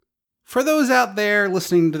For those out there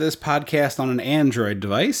listening to this podcast on an Android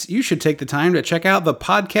device, you should take the time to check out the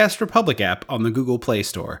Podcast Republic app on the Google Play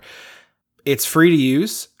Store. It's free to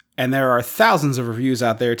use, and there are thousands of reviews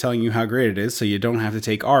out there telling you how great it is, so you don't have to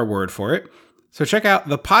take our word for it. So check out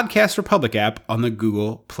the Podcast Republic app on the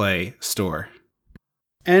Google Play Store.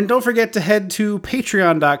 And don't forget to head to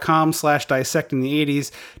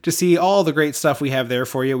patreon.com/dissectingthe80s to see all the great stuff we have there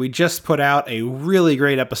for you. We just put out a really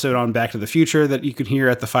great episode on Back to the Future that you can hear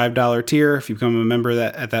at the $5 tier if you become a member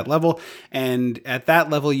at that level. And at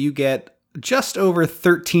that level, you get just over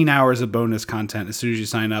 13 hours of bonus content as soon as you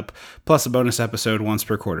sign up, plus a bonus episode once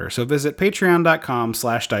per quarter. So visit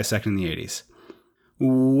patreon.com/dissectingthe80s.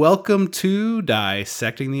 Welcome to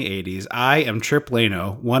Dissecting the 80s. I am Trip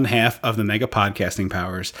Lano, one half of the Mega Podcasting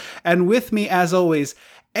Powers. And with me, as always,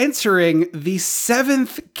 entering the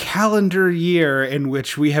 7th calendar year in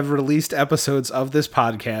which we have released episodes of this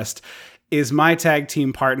podcast is my tag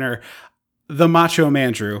team partner, the Macho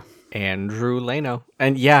Mandrew. Andrew Lano.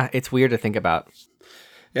 And yeah, it's weird to think about.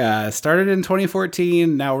 Yeah, started in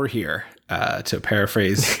 2014, now we're here, to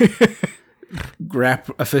paraphrase rap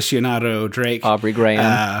aficionado Drake. Aubrey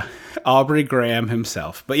Graham. Aubrey Graham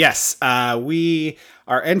himself. But yes, we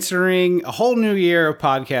are entering a whole new year of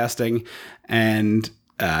podcasting and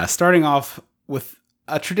starting off with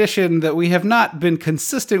a tradition that we have not been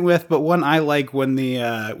consistent with, but one I like when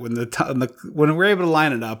we're able to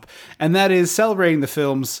line it up, and that is celebrating the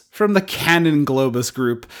films from the Canon Globus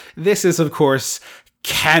group. This is, of course,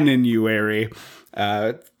 Canonuary.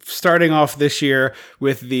 Starting off this year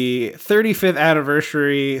with the 35th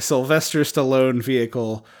anniversary Sylvester Stallone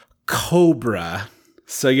vehicle, Cobra.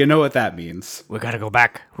 So you know what that means. We gotta go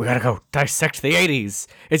back. We gotta go dissect the 80s.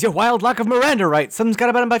 It's your wild lack of Miranda rights. Something's got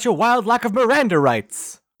about your wild lack of Miranda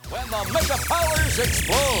rights. When the mega powers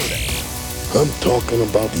explode. I'm talking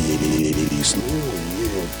about the 80s. Oh,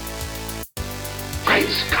 yeah. Great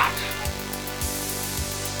Scott.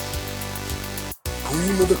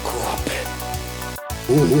 Cream of the crop.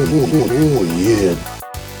 Oh, yeah.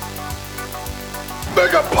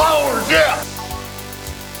 Mega powers, yeah.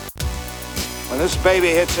 When this baby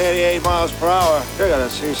hits 88 miles per hour, you're gonna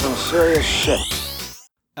see some serious shit.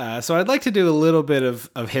 So I'd like to do a little bit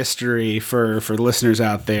of history for listeners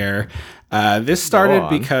out there. This started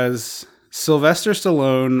because Sylvester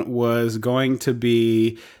Stallone was going to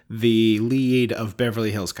be the lead of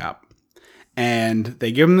Beverly Hills Cop. And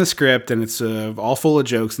they give him the script, and it's all full of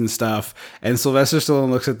jokes and stuff. And Sylvester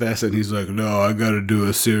Stallone looks at this, and he's like, no, I gotta do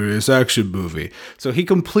a serious action movie. So he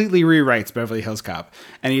completely rewrites Beverly Hills Cop.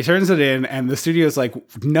 And he turns it in, and the studio's like,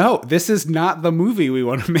 no, this is not the movie we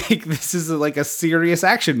want to make. This is like a serious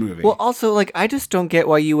action movie. Well, also, like, I just don't get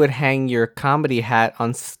why you would hang your comedy hat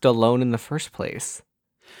on Stallone in the first place.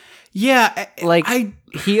 Yeah, like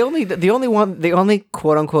the only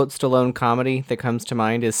quote unquote Stallone comedy that comes to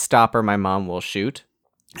mind is Stop or My Mom Will Shoot.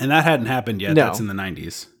 And that hadn't happened yet. No. That's in the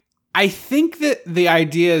 90s. I think that the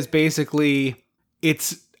idea is basically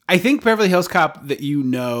I think Beverly Hills Cop that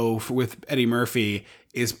with Eddie Murphy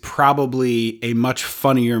is probably a much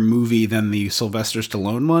funnier movie than the Sylvester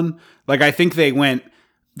Stallone one. Like, I think they went.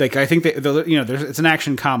 Like, I think it's an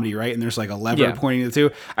action comedy, right? And there's like a lever pointing to the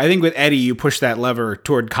two. I think with Eddie, you push that lever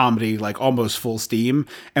toward comedy, like almost full steam.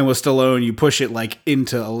 And with Stallone, you push it like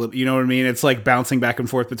into a little, you know what I mean? It's like bouncing back and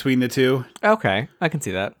forth between the two. Okay. I can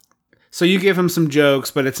see that. So you give him some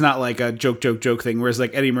jokes, but it's not like a joke thing. Whereas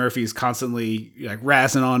like Eddie Murphy's constantly like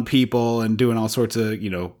razzing on people and doing all sorts of, Eddie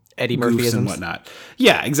goofs Murphyisms and whatnot.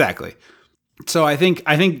 Yeah, exactly. So I think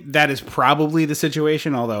that is probably the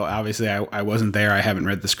situation, although obviously I wasn't there. I haven't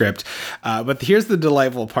read the script. But here's the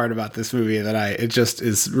delightful part about this movie it just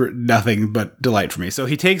is nothing but delight for me. So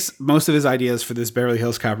he takes most of his ideas for this Beverly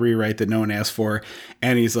Hills Cop rewrite that no one asked for,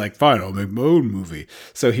 and he's like, fine, I'll make my own movie.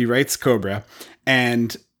 So he writes Cobra,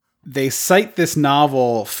 and they cite this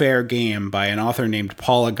novel, Fair Game, by an author named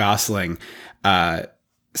Paula Gosling.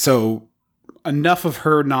 So enough of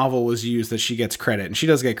her novel was used that she gets credit, and she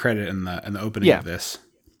does get credit in the opening of this.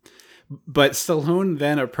 But Stallone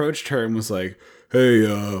then approached her and was like, hey,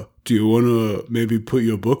 do you want to maybe put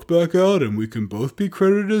your book back out and we can both be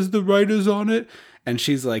credited as the writers on it? And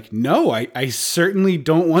she's like, no, I certainly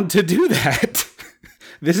don't want to do that.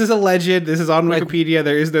 This is alleged. This is on Wikipedia.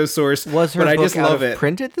 There is no source. Was her but book I just out love of it.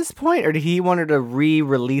 print at this point, or did he want her to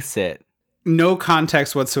re-release it? No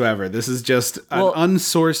context whatsoever. This is just an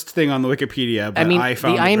unsourced thing on the Wikipedia. But I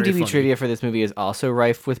found the IMDb trivia for this movie is also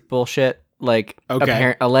rife with bullshit. Like,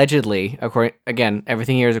 allegedly,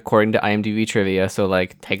 everything here is according to IMDb trivia. So,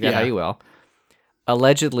 like, take that how you will.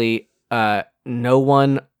 Allegedly, no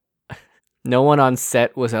one on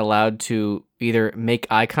set was allowed to either make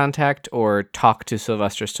eye contact or talk to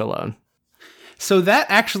Sylvester Stallone So that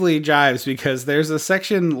actually jives because there's a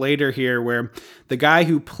section later here where the guy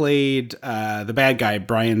who played the bad guy,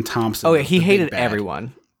 Brian Thompson. Oh, he hated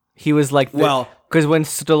everyone. He was like, because when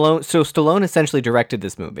Stallone essentially directed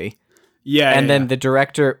this movie. Yeah. And then the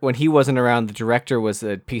director, when he wasn't around, the director was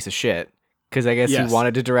a piece of shit. Because I guess he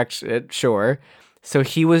wanted to direct it, sure. So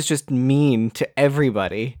he was just mean to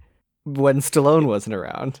everybody when Stallone wasn't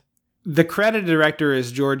around. The credited director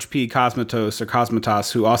is George P.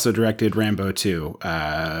 Cosmatos, who also directed Rambo 2.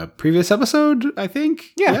 Previous episode, I think?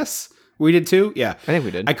 Yeah. Yes? We did 2? Yeah. I think we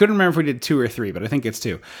did. I couldn't remember if we did 2 or 3, but I think it's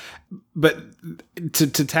 2. But to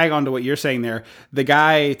tag on to what you're saying there, the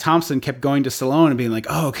guy, Thompson, kept going to Stallone and being like,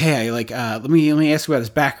 oh, okay, like, let me ask you about his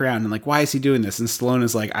background and, like, why is he doing this? And Stallone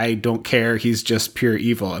is like, I don't care. He's just pure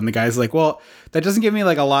evil. And the guy's like, well, that doesn't give me,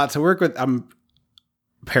 like, a lot to work with. I'm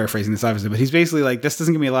paraphrasing this obviously, but he's basically like, this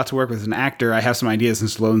doesn't give me a lot to work with as an actor. I have some ideas. And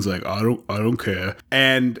Stallone's like, I don't care.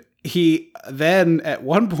 And he then at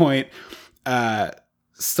one point,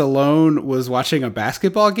 Stallone was watching a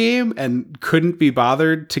basketball game and couldn't be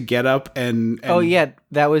bothered to get up and oh yeah,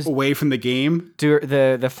 that was away from the game.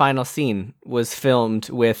 The final scene was filmed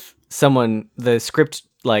with someone, the script,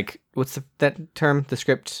 like, what's that term? The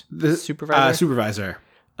script supervisor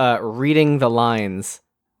reading the lines.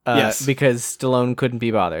 Yes, because Stallone couldn't be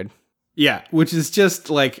bothered. Yeah, which is just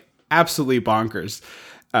like absolutely bonkers.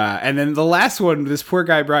 And then the last one, this poor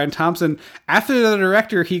guy, Brian Thompson, after the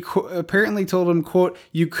director, he apparently told him, quote,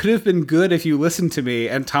 you could have been good if you listened to me.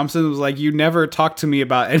 And Thompson was like, you never talked to me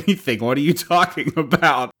about anything. What are you talking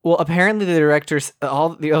about? Well, apparently the directors, the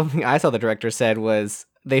only thing I saw the director said was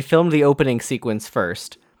they filmed the opening sequence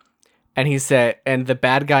first. And he said, and the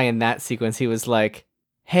bad guy in that sequence, he was like,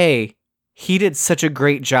 hey, he did such a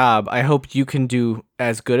great job. I hope you can do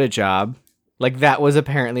as good a job. Like, that was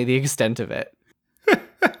apparently the extent of it.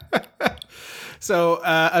 So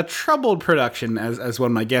a troubled production, as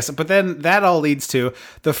one might guess. But then that all leads to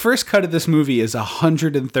the first cut of this movie is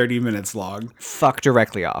 130 minutes long. Fuck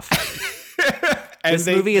directly off. This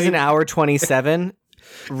movie is an hour 27.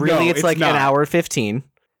 Really, No, it's like not. an hour 15.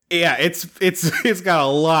 Yeah, it's got a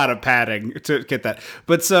lot of padding to get that.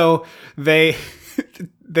 But so they're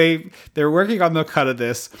working on the cut of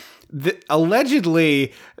this.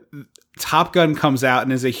 Allegedly, Top Gun comes out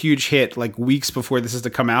and is a huge hit like weeks before this is to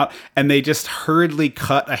come out, and they just hurriedly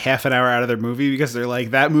cut a half an hour out of their movie because they're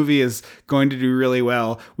like, that movie is going to do really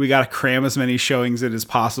well. We got to cram as many showings in as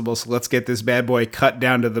possible, so let's get this bad boy cut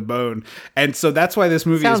down to the bone. And so that's why this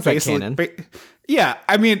movie Sounds is basically like canon. Yeah,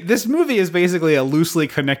 I mean, this movie is basically a loosely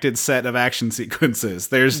connected set of action sequences.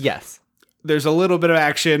 There's a little bit of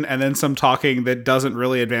action and then some talking that doesn't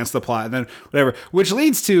really advance the plot, and then whatever, which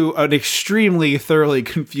leads to an extremely thoroughly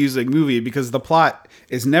confusing movie because the plot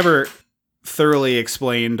is never thoroughly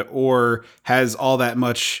explained or has all that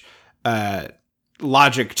much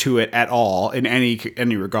logic to it at all in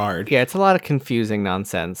any regard. Yeah, it's a lot of confusing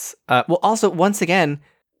nonsense. Well, also, once again,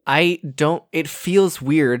 it feels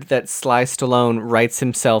weird that Sly Stallone writes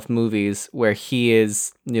himself movies where he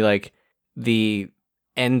is like the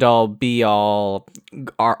end-all be-all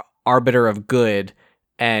arbiter of good,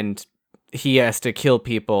 and he has to kill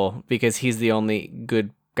people because he's the only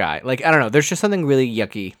good guy. Like, I don't know, there's just something really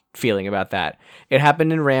yucky feeling about that. It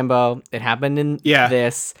happened in Rambo, it happened in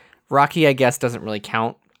this. Rocky, I guess, doesn't really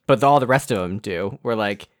count, but all the rest of them do. We're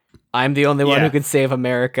like, I'm the only one who can save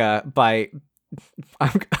America by...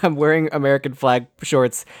 I'm wearing American flag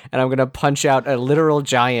shorts, and I'm gonna punch out a literal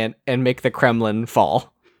giant and make the Kremlin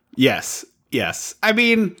fall. Yes. I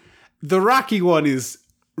mean, the Rocky one is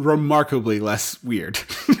remarkably less weird.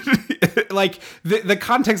 Like, the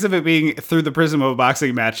context of it being through the prism of a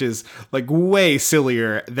boxing match is, like, way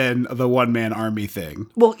sillier than the one-man army thing.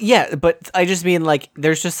 Well, yeah, but I just mean, like,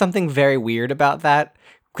 there's just something very weird about that.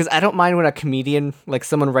 Because I don't mind when a comedian, like,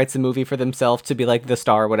 someone writes a movie for themselves to be, like, the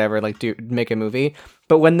star or whatever, like, make a movie.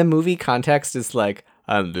 But when the movie context is, like,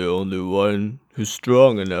 I'm the only one who's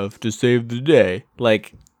strong enough to save the day.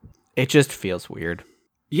 Like... it just feels weird.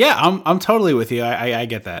 Yeah, I'm totally with you. I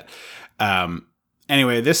get that.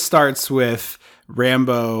 Anyway, this starts with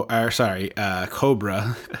Cobra,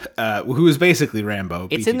 who is basically Rambo.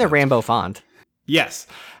 It's in the Rambo font. Yes.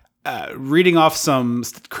 Reading off some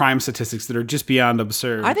crime statistics that are just beyond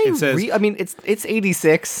absurd. It says, I mean, it's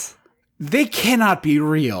 86. They cannot be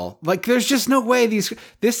real. Like, there's just no way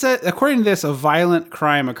according to this, a violent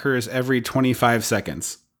crime occurs every 25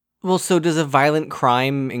 seconds. Well, so does a violent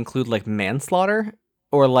crime include, like, manslaughter?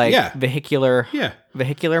 Or, like, vehicular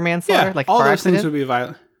manslaughter? Yeah, like all car those accident? things would be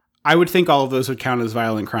violent. I would think all of those would count as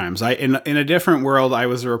violent crimes. In a different world, I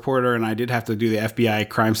was a reporter and I did have to do the FBI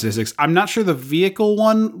crime statistics. I'm not sure the vehicle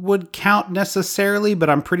one would count necessarily, but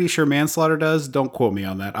I'm pretty sure manslaughter does. Don't quote me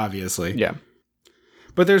on that, obviously. Yeah.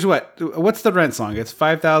 But there's what's the Rent song? It's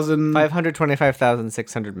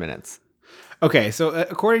 525,600 minutes. Okay, so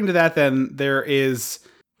according to that, then there is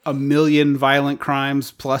 1 million violent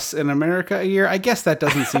crimes plus in America a year. I guess that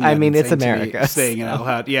doesn't seem. I mean, it's America. Saying it out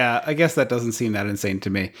loud, yeah. I guess that doesn't seem that insane to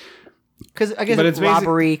me. Because I guess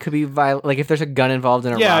robbery could be violent. Like if there's a gun involved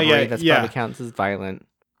in a robbery, that's probably counts as violent.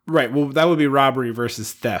 Right. Well, that would be robbery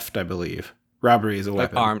versus theft, I believe. Robbery is a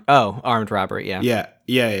weapon. Armed robbery. Yeah.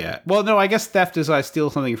 Yeah. Well, no, I guess theft is I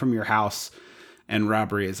steal something from your house, and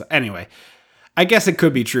robbery is anyway. I guess it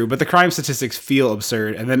could be true, but the crime statistics feel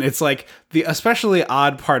absurd. And then it's like the especially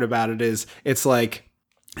odd part about it is it's like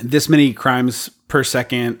this many crimes per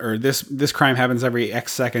second, or this crime happens every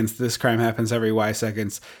X seconds, this crime happens every Y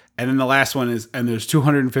seconds. And then the last one is, and there's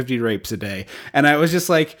 250 rapes a day. And I was just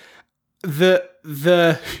like, the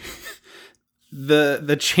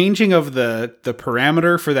changing of the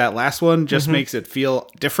parameter for that last one just makes it feel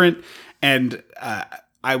different. And,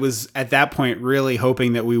 I was at that point really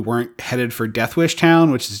hoping that we weren't headed for Death Wish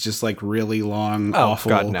Town, which is just like really long,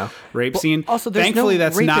 awful rape scene. Also, thankfully,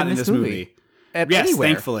 that's not in this movie. Yes, anywhere.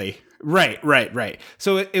 Thankfully. Right.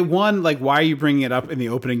 So it one, like, why are you bringing it up in the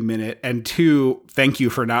opening minute? And two, thank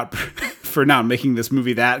you for not making this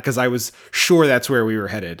movie that, because I was sure that's where we were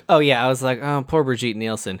headed. Oh yeah, I was like, oh, poor Brigitte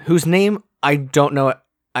Nielsen, whose name I don't know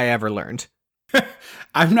I ever learned.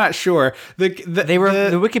 I'm not sure. The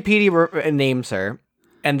Wikipedia names her.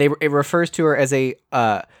 And it refers to her as a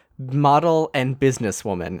model and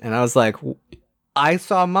businesswoman. And I was like, I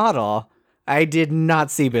saw model. I did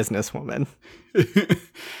not see businesswoman.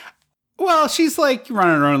 Well, she's like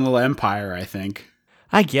running her own little empire, I think.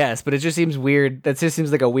 I guess, but it just seems weird. That just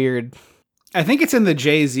seems like a weird... I think it's in the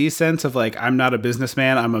Jay-Z sense of like, I'm not a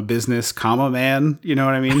businessman, I'm a business, man. You know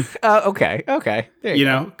what I mean? Okay. There you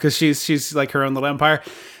go. Know, because she's like her own little empire.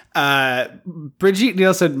 Brigitte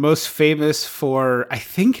Nielsen, most famous for, I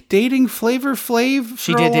think, dating Flavor Flav.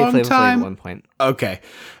 She did date Flavor Flav at one point. Okay,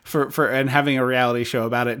 for and having a reality show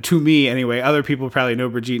about it. To me, anyway. Other people probably know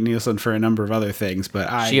Brigitte Nielsen for a number of other things,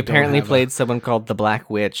 but she apparently played someone called the Black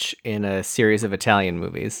Witch in a series of Italian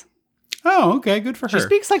movies. Oh, okay, good for her. She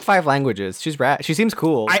speaks like 5 languages. She's She seems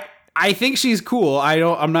cool. I think she's cool.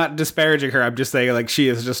 I'm not disparaging her. I'm just saying like she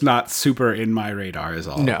is just not super in my radar is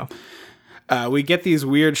all. No. We get these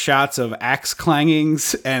weird shots of axe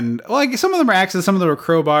clangings, and like some of them are axes, some of them are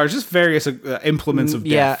crowbars, just various implements of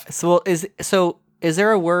death. Yeah. So is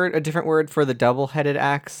there a different word for the double-headed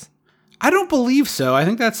axe? I don't believe so. I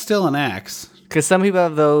think that's still an axe. Because some people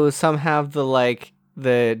have those. Some have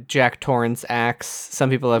the Jack Torrance axe. Some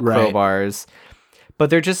people have crowbars, but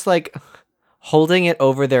they're just like holding it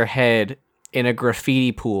over their head in a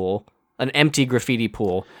graffiti pool, an empty graffiti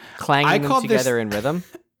pool, clanging them together in rhythm.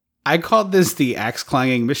 I called this the axe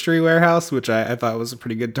clanging mystery warehouse, which I thought was a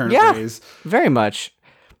pretty good turn of phrase. Very much.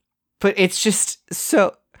 But it's just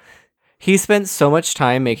so... He spent so much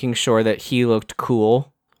time making sure that he looked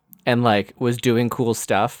cool and like was doing cool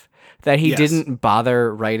stuff that he didn't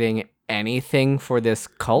bother writing anything for this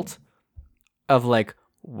cult of like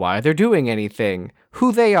why they're doing anything,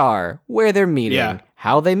 who they are, where they're meeting,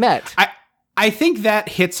 how they met. I think that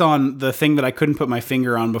hits on the thing that I couldn't put my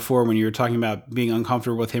finger on before when you were talking about being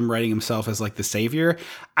uncomfortable with him writing himself as like the savior.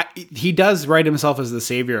 He does write himself as the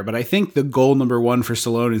savior, but I think the goal number one for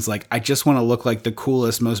Stallone is like, I just want to look like the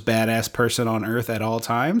coolest, most badass person on earth at all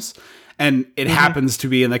times. And it happens to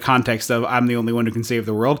be in the context of I'm the only one who can save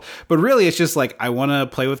the world. But really, it's just like I want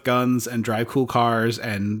to play with guns and drive cool cars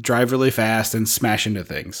and drive really fast and smash into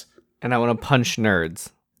things. And I want to punch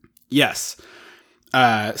nerds. Yes.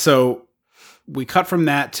 So we cut from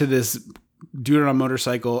that to this dude on a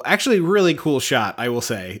motorcycle. Actually, really cool shot, I will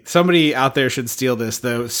say. Somebody out there should steal this.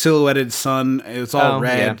 The silhouetted sun, it's all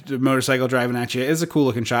red, motorcycle driving at you. It's a cool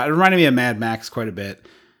looking shot. It reminded me of Mad Max quite a bit.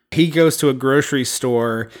 He goes to a grocery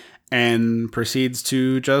store and proceeds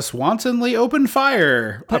to just wantonly open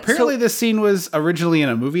fire. Apparently this scene was originally in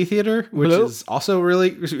a movie theater, which is also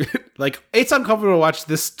really, like, it's uncomfortable to watch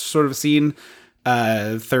this sort of scene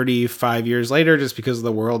 35 years later, just because of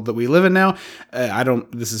the world that we live in now.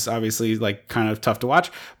 This is obviously like kind of tough to watch,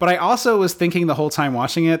 but I also was thinking the whole time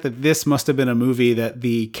watching it that this must have been a movie that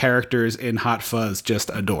the characters in Hot Fuzz just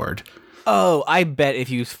adored. Oh, I bet if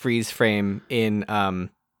you freeze frame in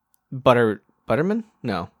Butterman?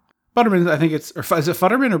 No. Butterman, I think it's, or is it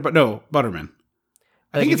Futterman or, no, Butterman.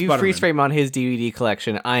 I think if you freeze frame on his DVD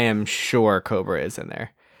collection, I am sure Cobra is in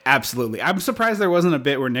there. Absolutely. I'm surprised there wasn't a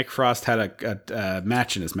bit where Nick Frost had a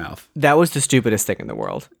match in his mouth. That was the stupidest thing in the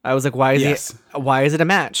world. I was like, why is it a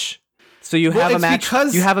match? So you have a match.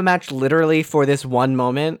 You have a match literally for this one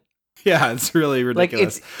moment. Yeah, it's really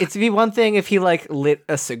ridiculous. Like it's be one thing if he like lit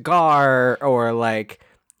a cigar or like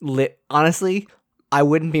lit. Honestly, I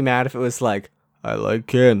wouldn't be mad if it was like, I like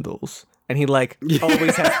candles, and he like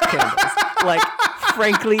always has candles. Like,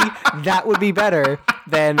 frankly, that would be better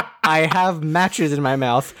than I have matches in my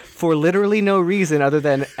mouth for literally no reason other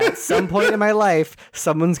than at some point in my life,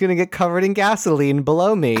 someone's gonna get covered in gasoline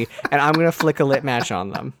below me, and I'm gonna flick a lit match on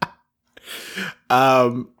them.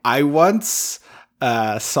 I once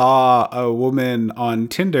saw a woman on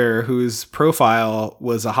Tinder whose profile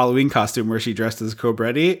was a Halloween costume where she dressed as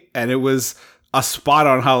Cobretti, and it was a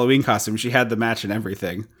spot-on Halloween costume. She had the match and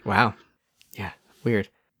everything. Wow. Yeah, weird.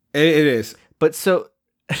 It is. But so,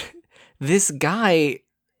 this guy...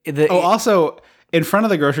 Also, in front of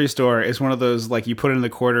the grocery store is one of those, like, you put in the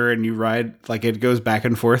quarter and you ride, like, it goes back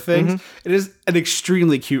and forth things. Mm-hmm. It is an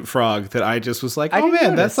extremely cute frog that I just was like, oh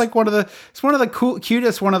man, that's like one of the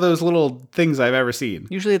cutest one of those little things I've ever seen.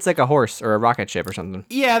 Usually it's like a horse or a rocket ship or something.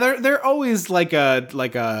 Yeah, they're always like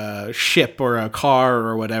a ship or a car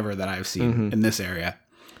or whatever that I've seen in this area.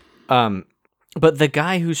 But the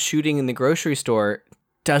guy who's shooting in the grocery store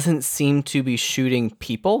doesn't seem to be shooting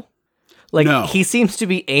people. Like, no. He seems to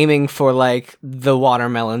be aiming for, like, the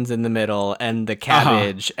watermelons in the middle and the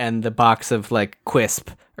cabbage and the box of, like,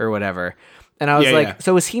 Quisp or whatever. And I was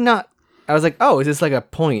so is he not... I was like, oh, is this, like, a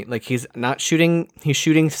point? Like, he's not shooting... He's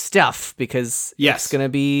shooting stuff because it's going to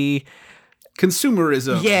be...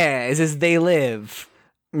 Consumerism. Yeah, is this They Live?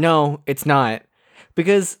 No, it's not.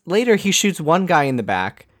 Because later he shoots one guy in the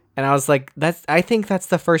back, and I was like, I think that's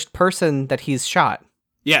the first person that he's shot.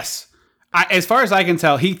 Yes. As far as I can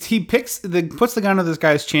tell, he puts the gun to this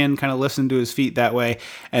guy's chin, kind of lifts him to his feet that way,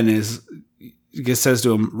 and says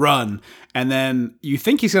to him, run. And then you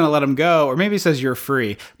think he's going to let him go, or maybe he says you're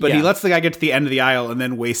free, but he lets the guy get to the end of the aisle and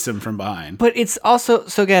then wastes him from behind. But it's also,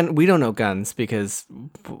 so again, we don't know guns because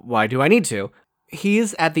why do I need to?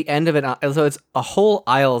 He's at the end of it, so it's a whole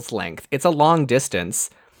aisle's length. It's a long distance.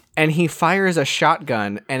 And he fires a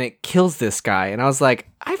shotgun, and it kills this guy. And I was like,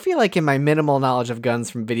 I feel like in my minimal knowledge of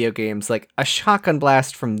guns from video games, like, a shotgun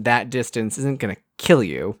blast from that distance isn't going to kill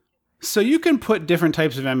you. So you can put different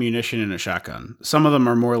types of ammunition in a shotgun. Some of them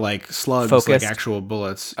are more like slugs, focused, like actual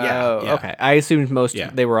bullets. Okay. I assumed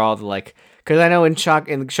they were all like, because I know in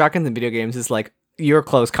shotguns in video games is like, your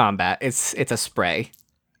close combat. It's a spray.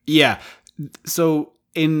 Yeah. So...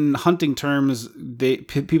 in hunting terms,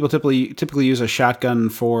 people typically use a shotgun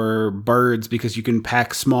for birds because you can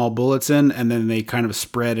pack small bullets in, and then they kind of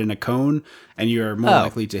spread in a cone, and you are more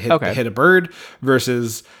likely to hit a bird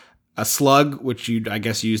versus a slug, which you'd, I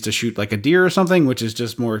guess, use to shoot like a deer or something, which is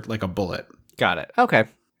just more like a bullet. Got it. Okay,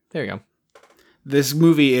 there you go. This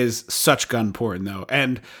movie is such gun porn, though,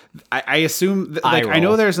 and I assume I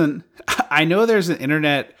know there's an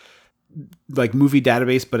internet like movie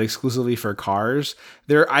database, but exclusively for cars.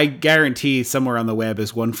 I guarantee somewhere on the web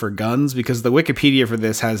is one for guns, because the Wikipedia for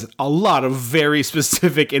this has a lot of very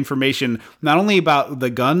specific information, not only about the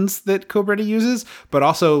guns that Cobretti uses, but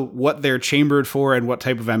also what they're chambered for and what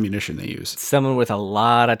type of ammunition they use. Someone with a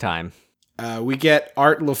lot of time. We get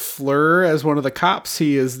Art LaFleur as one of the cops.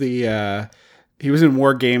 He is he was in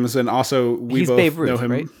War Games, and also He's both Babe Ruth, know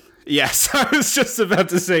him. Right? Yes, I was just about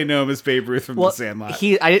to say no, Miss Babe Ruth from The Sandlot.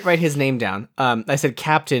 I didn't write his name down. I said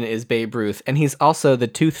Captain is Babe Ruth, and he's also the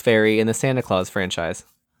Tooth Fairy in the Santa Claus franchise.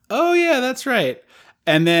 Oh yeah, that's right.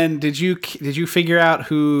 And then did you figure out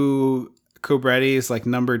who Cobretti's like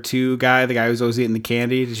number 2 guy, the guy who's always eating the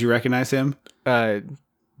candy? Did you recognize him?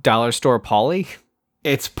 Dollar Store Polly?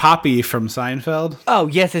 It's Poppy from Seinfeld. Oh,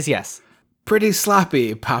 yes. Pretty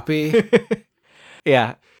sloppy, Poppy.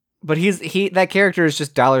 Yeah. But that character is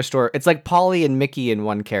just Dollar Store. It's like Polly and Mickey in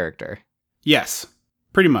one character. Yes,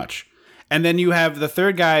 pretty much. And then you have the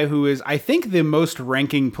third guy who is, I think, the most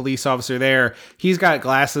ranking police officer there. He's got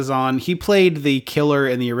glasses on. He played the killer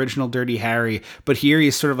in the original Dirty Harry, but here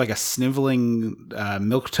he's sort of like a sniveling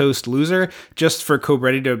milquetoast loser, just for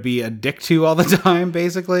Cobretti to be a dick to all the time,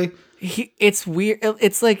 basically. It's weird.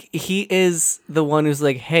 It's like he is the one who's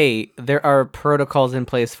like, hey, there are protocols in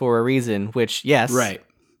place for a reason, which, yes. Right.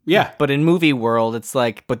 Yeah. But in movie world, it's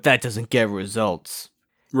like, but that doesn't get results.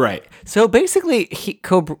 Right. So basically,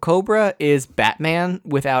 Cobra is Batman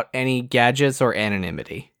without any gadgets or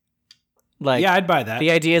anonymity. Like, yeah, I'd buy that. The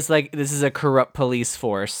idea is like, this is a corrupt police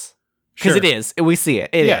force. Because it is. We see it.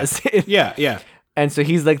 It is. Yeah. And so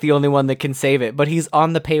he's like the only one that can save it, but he's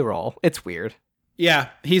on the payroll. It's weird. Yeah,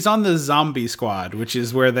 he's on the zombie squad, which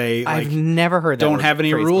is where they I've never heard that don't have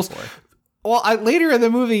any rules. Before. Well, later in the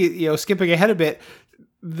movie, skipping ahead a bit,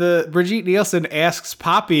 the Brigitte Nielsen asks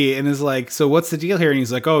Poppy and is like, "So what's the deal here?" And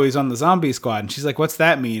he's like, "Oh, he's on the zombie squad." And she's like, "What's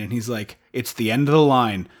that mean?" And he's like, "It's the end of the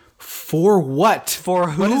line." For what?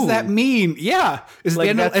 For who? What does that mean? Yeah, is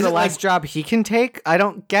like that's the last job he can take? I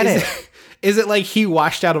don't get it. Is it like he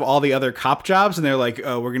washed out of all the other cop jobs and they're like,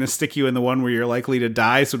 "Oh, we're gonna stick you in the one where you're likely to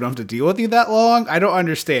die, so we don't have to deal with you that long"? I don't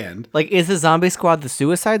understand. Like, is the zombie squad the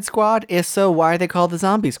Suicide Squad? If so, why are they called the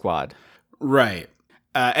Zombie Squad? Right.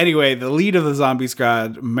 Anyway, the lead of the zombie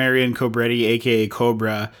squad, Marion Cobretti, aka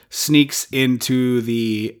Cobra, sneaks into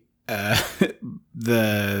the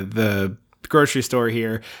grocery store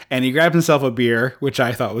here, and he grabs himself a beer, which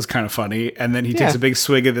I thought was kind of funny, and then he takes a big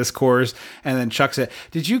swig of this Coors and then chucks it.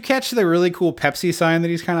 Did you catch the really cool Pepsi sign that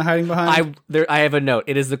he's kind of hiding behind? I have a note.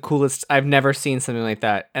 It is the coolest. I've never seen something like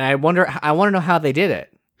that, and I want to know how they did it.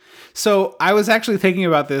 So I was actually thinking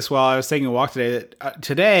about this while I was taking a walk today.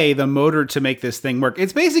 Today, the motor to make this thing work,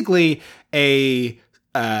 it's basically a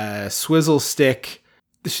swizzle stick,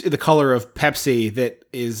 the color of Pepsi, that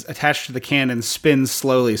is attached to the can and spins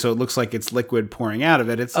slowly, so it looks like it's liquid pouring out of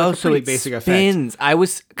it. It's like a pretty basic effect.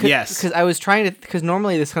 Because I was trying to, because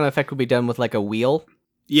normally this kind of effect would be done with like a wheel.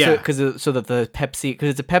 Yeah. So that the Pepsi, because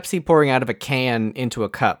it's a Pepsi pouring out of a can into a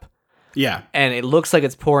cup. Yeah. And it looks like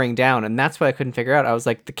it's pouring down, and that's what I couldn't figure out. I was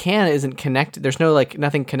like, the can isn't connected. There's no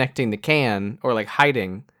nothing connecting the can or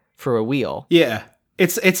hiding for a wheel. Yeah.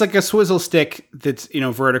 It's like a swizzle stick that's,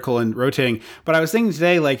 vertical and rotating. But I was thinking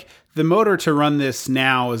today, the motor to run this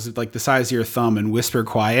now is like the size of your thumb and whisper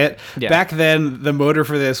quiet. Yeah. Back then, the motor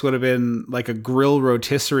for this would have been like a grill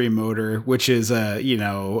rotisserie motor, which is,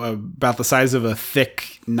 about the size of a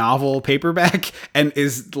thick novel paperback and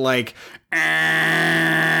is like...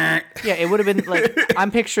 Yeah, it would have been like,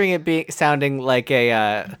 I'm picturing it sounding like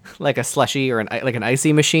a slushy or an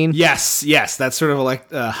icy machine. Yes, that's sort of like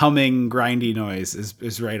a humming, grindy noise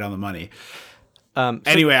is right on the money.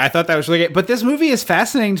 Anyway, I thought that was really good. But this movie is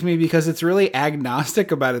fascinating to me because it's really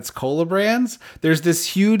agnostic about its cola brands. There's this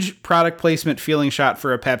huge product placement feeling shot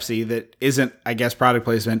for a Pepsi that isn't, I guess, product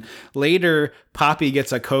placement. Later, Poppy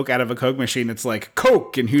gets a Coke out of a Coke machine. It's like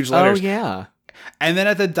Coke in huge letters. Oh, yeah. And then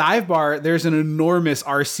at the dive bar, there's an enormous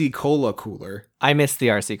RC Cola cooler. I missed the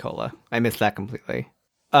RC Cola. I missed that completely.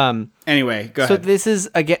 Anyway, go ahead. So this is,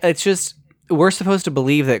 again, it's just, we're supposed to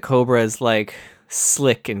believe that Cobra is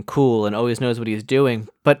slick and cool and always knows what he's doing,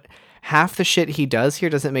 but half the shit he does here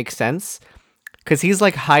doesn't make sense, because he's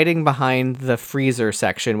hiding behind the freezer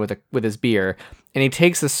section with his beer, and he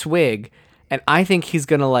takes a swig, and I think he's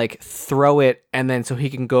gonna throw it, and then so he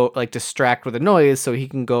can go distract with the noise so he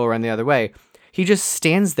can go around the other way. He just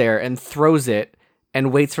stands there and throws it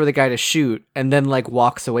and waits for the guy to shoot, and then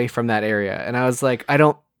walks away from that area. And I was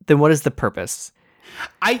then what is the purpose?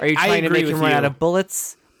 Are you trying to make him run out of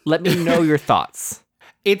bullets? Let me know your thoughts.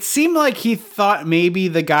 It seemed like he thought maybe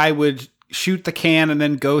the guy would shoot the can and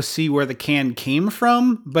then go see where the can came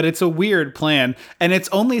from, but it's a weird plan. And it's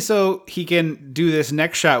only so he can do this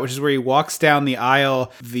next shot, which is where he walks down the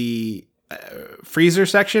aisle, the freezer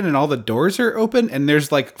section, and all the doors are open, and there's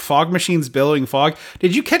fog machines billowing fog.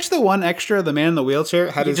 Did you catch the one extra? The man in the wheelchair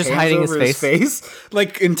had his just hands hiding over his face,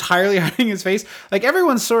 entirely hiding his face.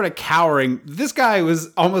 Everyone's sort of cowering. This guy was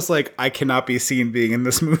almost like, I cannot be seen being in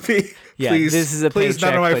this movie. Yeah, please, this is a please,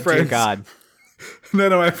 paycheck, none of my but friends, dear God,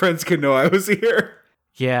 none of my friends could know I was here.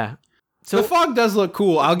 Yeah. So the fog does look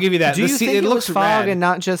cool. I'll give you that. Do you think it looks fog rad. And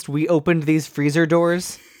not just we opened these freezer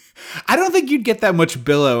doors? I don't think you'd get that much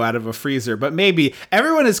billow out of a freezer, but maybe.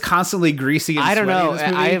 Everyone is constantly greasy and I don't know. In this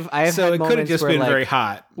movie, I've so had it could have just been very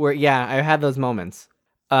hot. I've had those moments.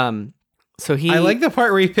 So I like the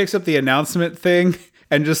part where he picks up the announcement thing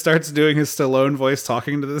and just starts doing his Stallone voice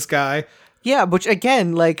talking to this guy. Yeah, which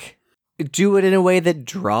again, do it in a way that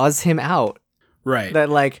draws him out. Right. That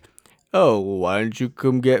oh, why don't you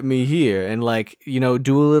come get me here? And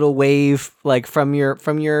do a little wave from your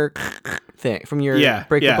thing, from your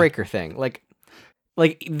breaker thing.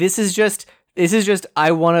 This is just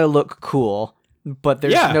I want to look cool, but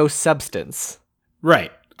there's no substance.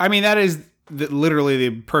 Right. I mean, that is literally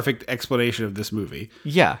the perfect explanation of this movie.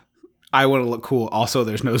 Yeah. I want to look cool. Also,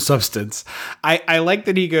 there's no substance. I like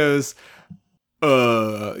that he goes, you're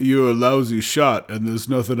a lousy shot, and there's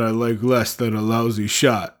nothing I like less than a lousy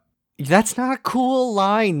shot. That's not a cool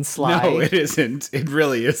line, Sly. No, it isn't. It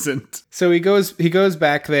really isn't. So he goes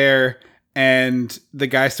back there, and the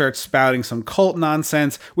guy starts spouting some cult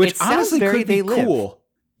nonsense, which honestly could be cool.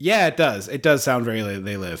 Yeah, it does. It does sound very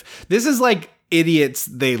They Live. This is idiots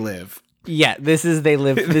They Live. Yeah, this is They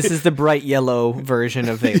Live. This is the bright yellow version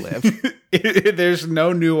of They Live. There's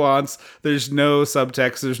no nuance. There's no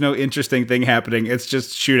subtext. There's no interesting thing happening. It's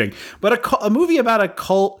just shooting. But a movie about a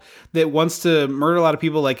cult that wants to murder a lot of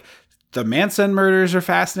people, like the Manson murders, are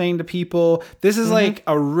fascinating to people. This is like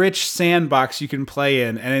a rich sandbox you can play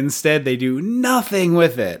in, and instead they do nothing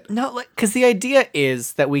with it. No, because the idea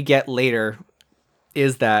is that we get later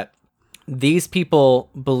is that these people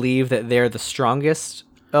believe that they're the strongest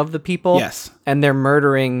of the people. Yes. And they're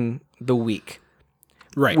murdering the weak.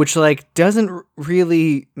 Right. Which, like, doesn't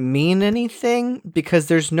really mean anything because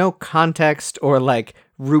there's no context or, like,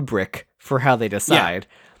 rubric for how they decide.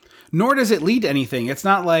 Yeah. Nor does it lead to anything. It's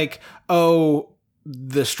not like, oh,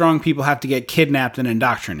 the strong people have to get kidnapped and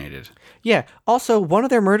indoctrinated. Yeah. Also, one of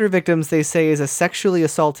their murder victims, they say, is a sexually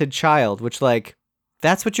assaulted child, which, like,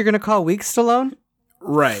 that's what you're going to call weak, Stallone?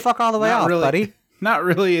 Right. Fuck all the way off, buddy. Not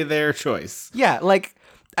really their choice. Yeah, like,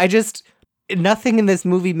 nothing in this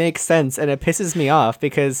movie makes sense, and it pisses me off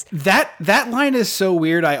because that line is so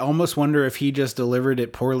weird. I almost wonder if he just delivered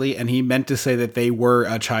it poorly and he meant to say that they were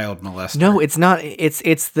a child molester. No, it's not.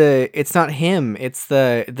 It's not him. It's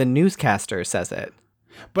the newscaster says it.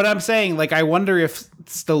 But I'm saying, like, I wonder if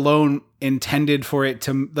Stallone intended for it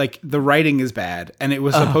to, like, the writing is bad, and it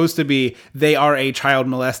was supposed to be they are a child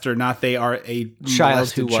molester, not they are a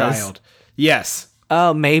child who child. Yes.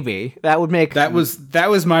 Oh, maybe that would make that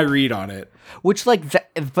was my read on it. Which, like,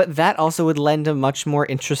 but that also would lend a much more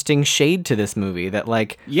interesting shade to this movie. That,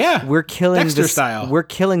 like, yeah, we're killing Dexter style. We're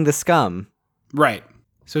killing the scum. Right.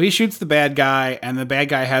 So he shoots the bad guy, and the bad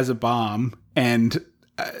guy has a bomb, and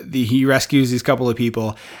he rescues these couple of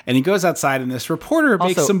people, and he goes outside, and this reporter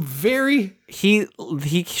makes some very... He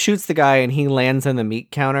shoots the guy, and he lands on the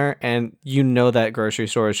meat counter, and you know that grocery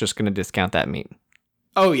store is just going to discount that meat.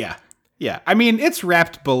 Oh, yeah. Yeah. I mean, it's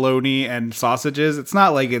wrapped bologna and sausages. It's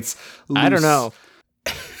not like it's loose. I don't know.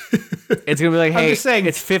 It's going to be like, hey, it's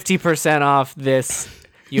 50% off this.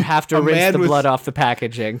 You have to rinse the blood off the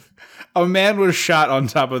packaging. A man was shot on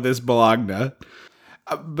top of this bologna.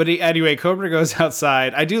 But anyway, Cobra goes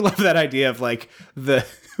outside. I do love that idea of, like,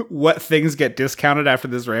 what things get discounted after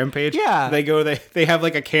this rampage. Yeah. They have,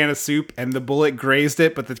 like, a can of soup and the bullet grazed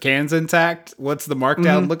it, but the can's intact. What's the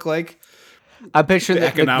markdown look like? I picture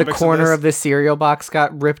the corner of the cereal box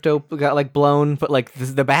got ripped open, got, like, blown, but, like,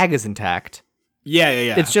 the bag is intact. Yeah.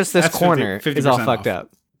 It's just this corner 50% is all fucked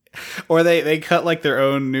up. Or they cut, like, their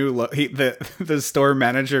own new the store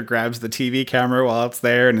manager grabs the TV camera while it's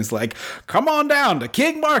there and is like, come on down to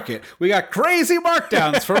King Market. We got crazy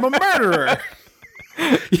markdowns from a murderer.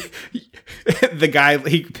 The guy,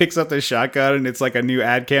 he picks up the shotgun and it's like a new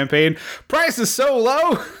ad campaign. Price is so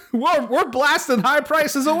low. We're blasting high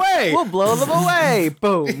prices away. We'll blow them away.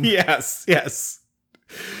 Boom. Yes.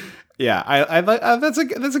 Yeah, I that's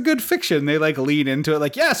a good fiction. They, like, lean into it,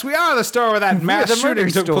 like, yes, we are the store where that mass shooting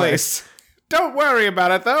took place. Don't worry about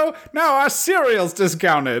it, though. No, our cereal's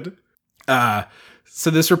discounted. So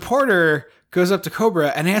this reporter goes up to Cobra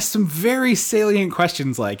and asks some very salient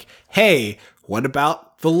questions, like, hey, what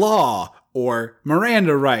about the law, or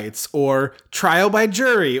Miranda rights, or trial by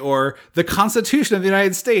jury, or the Constitution of the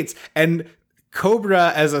United States? And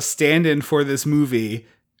Cobra, as a stand-in for this movie,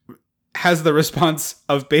 has the response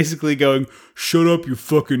of basically going, shut up, you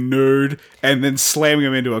fucking nerd, and then slamming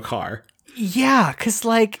him into a car. Yeah, because,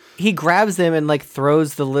 like, he grabs him and, like,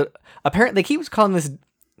 throws apparently, he was calling this...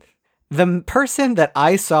 The person that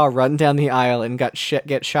I saw run down the aisle and get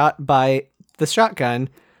shot by the shotgun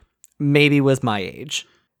maybe was my age.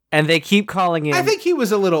 And they keep calling him... I think he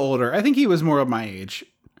was a little older. I think he was more of my age.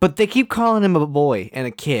 But they keep calling him a boy and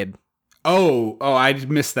a kid. Oh, I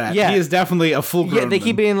missed that. Yeah. He is definitely a full-grown. Yeah, they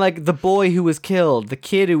keep being like, the boy who was killed, the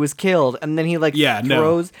kid who was killed, and then he, like,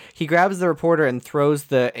 he grabs the reporter and throws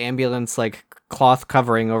the ambulance, like, cloth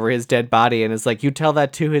covering over his dead body, and is like, you tell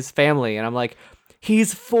that to his family. And I'm like,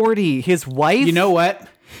 he's 40, his wife? You know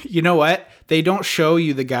what? They don't show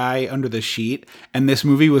you the guy under the sheet, and this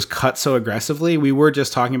movie was cut so aggressively. We were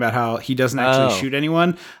just talking about how he doesn't actually shoot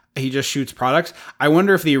anyone. He just shoots products. I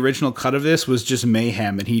wonder if the original cut of this was just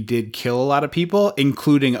mayhem and he did kill a lot of people,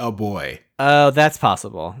 including a boy. Oh, that's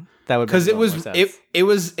possible. That would, because it was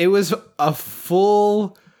a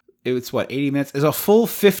full. It was what, 80 minutes? It's a full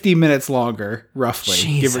 50 minutes longer, roughly,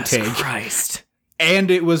 Jesus give or take. Christ.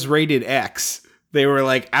 And it was rated X. They were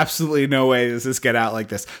like, absolutely no way does this get out like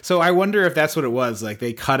this. So I wonder if that's what it was. Like,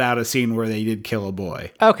 they cut out a scene where they did kill a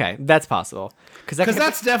boy. Okay, that's possible. Because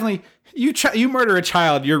that's definitely... You murder a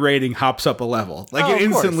child, your rating hops up a level. Like, it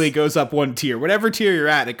instantly goes up one tier. Whatever tier you're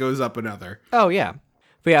at, it goes up another. Oh, yeah.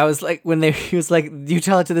 But yeah, I was like, he was like, you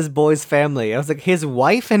tell it to this boy's family. I was like, his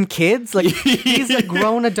wife and kids? Like, he's a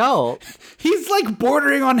grown adult. He's, like,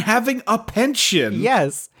 bordering on having a pension.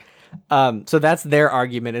 Yes. So that's their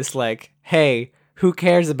argument. Is like, hey, who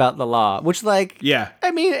cares about the law? Which, like, Yeah.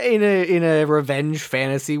 I mean, in a revenge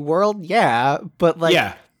fantasy world, yeah, but like,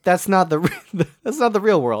 Yeah. that's not the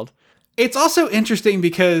real world. It's also interesting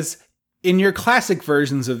because in your classic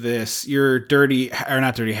versions of this, your not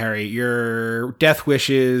Dirty Harry, your Death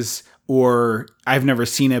Wishes, or I've never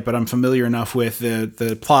seen it, but I'm familiar enough with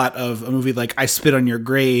the plot of a movie like I Spit on Your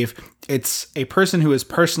Grave. It's a person who is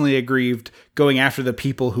personally aggrieved going after the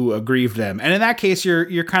people who aggrieved them. And in that case,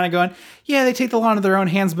 you're kind of going, yeah, they take the law into their own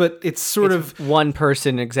hands, but it's of one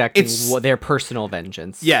person exacting their personal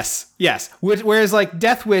vengeance. Yes. Whereas like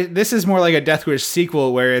Death Wish, this is more like a Death Wish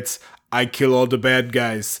sequel where it's I kill all the bad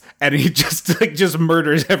guys, and he just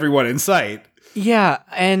murders everyone in sight. Yeah,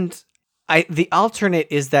 and the alternate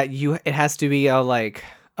is that it has to be a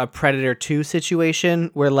Predator 2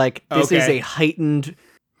 situation where like this is a heightened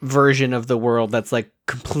version of the world that's like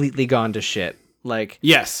completely gone to shit. Like,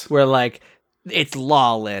 yes, where like it's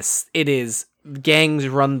lawless. It is gangs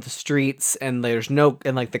run the streets, and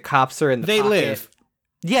and like the cops are in the pocket. Live.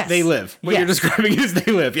 Yes, they live. What you're describing is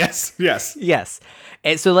they live. Yes.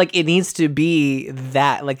 And so like it needs to be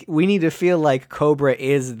that, like, we need to feel like Cobra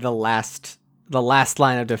is the last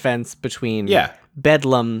line of defense between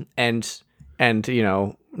Bedlam and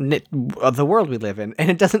the world we live in, and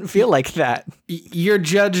it doesn't feel like that. You're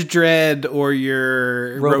Judge Dredd or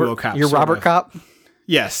your RoboCop. You're Robert Cop.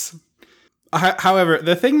 Yes. However,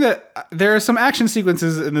 the thing that there are some action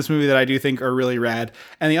sequences in this movie that I do think are really rad,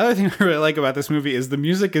 and the other thing I really like about this movie is the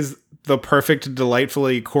music is the perfect,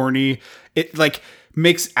 delightfully corny. It like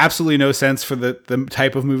makes absolutely no sense for the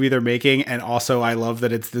type of movie they're making, and also I love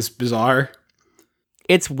that it's this bizarre.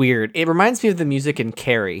 It's weird. It reminds me of the music in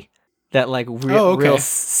Carrie, that like real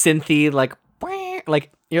synthy, like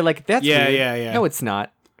you're like, that's weird. Yeah. No, it's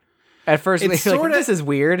not. At first, it's like, this is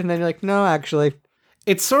weird, and then you're like, no, actually.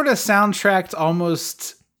 It's sort of soundtracked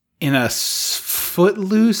almost in a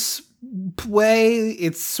Footloose way.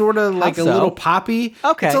 It's sort of like a little poppy.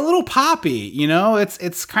 Okay. It's a little poppy, you know?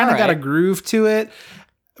 It's kind of got a groove to it.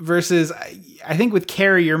 Versus, I think with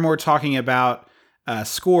Carrie, you're more talking about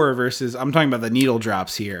score versus, I'm talking about the needle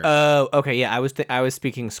drops here. Oh, okay. Yeah, I was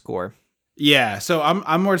speaking score. Yeah, so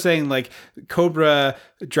I'm more saying like Cobra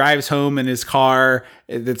drives home in his car.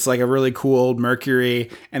 It's like a really cool old Mercury,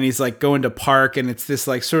 and he's like going to park, and it's this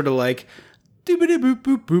like sort of like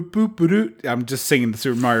I'm just singing the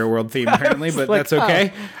Super Mario World theme apparently, but like, that's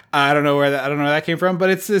okay. I don't know where that came from, but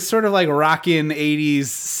it's this sort of like rockin' 80s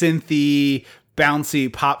synthy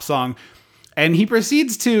bouncy pop song, and he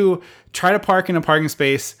proceeds to try to park in a parking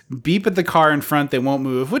space, beep at the car in front, they won't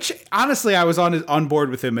move, which honestly I was on board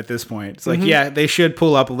with him at this point. It's like, yeah, they should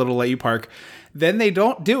pull up a little, let you park. Then they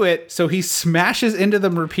don't do it, so he smashes into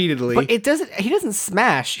them repeatedly. But he doesn't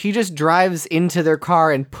smash, he just drives into their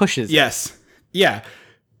car and pushes it. Yes. Yeah.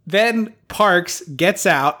 Then parks, gets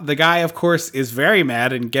out. The guy, of course, is very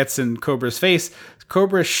mad and gets in Cobra's face.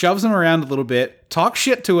 Cobra shoves him around a little bit, talks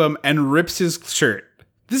shit to him, and rips his shirt.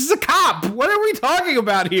 This is a cop. What are we talking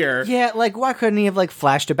about here? Yeah, like, why couldn't he have like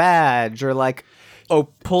flashed a badge or like,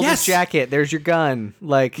 pull this jacket, there's your gun?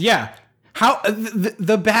 Like, yeah. How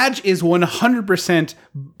the badge is 100%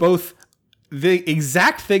 both the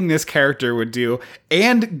exact thing this character would do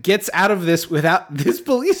and gets out of this without this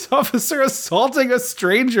police officer assaulting a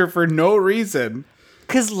stranger for no reason.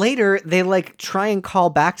 Because later they like try and call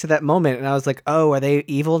back to that moment, and I was like, oh, are they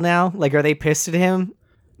evil now? Like, are they pissed at him?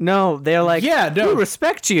 No, they're like, we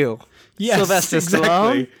respect you, yes, Sylvester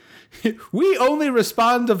Stallone. We only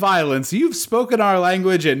respond to violence. You've spoken our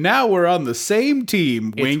language, and now we're on the same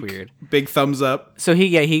team. It's Wink. Weird. Big thumbs up. So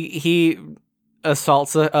he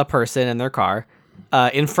assaults a person in their car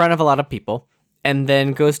in front of a lot of people, and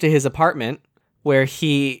then goes to his apartment where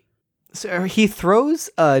he throws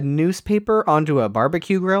a newspaper onto a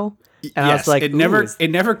barbecue grill. And I was like, it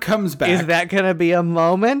never comes back. Is that gonna be a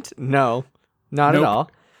moment? No, not at all.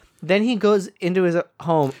 Then he goes into his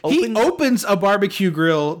home. He opens a barbecue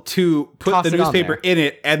grill to put the newspaper in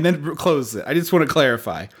it and then closes it. I just want to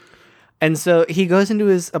clarify. And so he goes into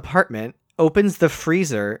his apartment, opens the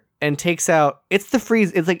freezer, and takes out. It's the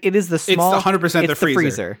freezer. It's like it is the small. It's 100% the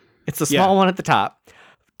freezer. It's the small one at the top.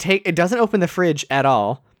 It doesn't open the fridge at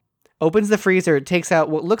all. Opens the freezer. It takes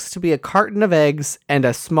out what looks to be a carton of eggs and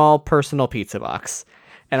a small personal pizza box.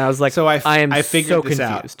 And I was like, so I figured so this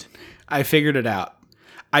confused. Out. I figured it out.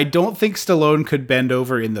 I don't think Stallone could bend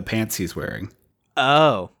over in the pants he's wearing.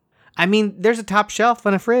 Oh. I mean, there's a top shelf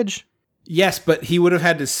on a fridge. Yes, but he would have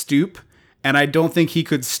had to stoop, and I don't think he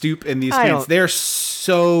could stoop in these pants. They're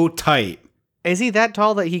so tight. Is he that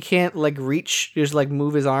tall that he can't, like, reach, just, like,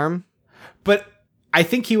 move his arm? But I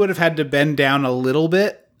think he would have had to bend down a little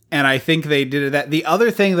bit, And I think they did that. The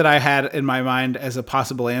other thing that I had in my mind as a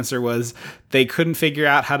possible answer was they couldn't figure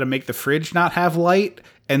out how to make the fridge not have light.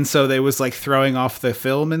 And so they was like throwing off the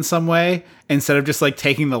film in some way instead of just like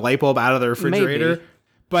taking the light bulb out of the refrigerator. Maybe.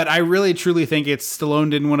 But I really truly think it's Stallone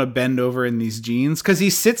didn't want to bend over in these jeans because he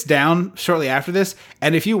sits down shortly after this.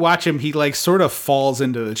 And if you watch him, he like sort of falls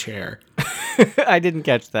into the chair. I didn't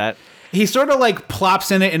catch that. He sort of like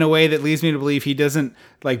plops in it in a way that leads me to believe he doesn't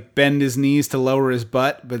like bend his knees to lower his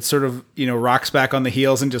butt, but sort of, rocks back on the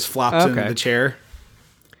heels and just flops into the chair.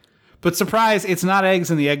 But surprise, it's not eggs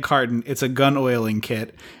in the egg carton. It's a gun oiling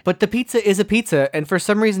kit. But the pizza is a pizza. And for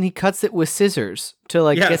some reason, he cuts it with scissors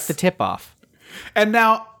to get the tip off. And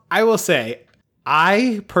now I will say,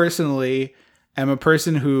 I personally am a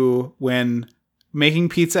person who, when making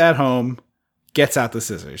pizza at home, gets out the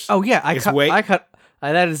scissors. Oh yeah, I cut.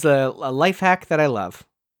 That is a life hack that I love.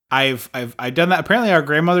 I've done that. Apparently, our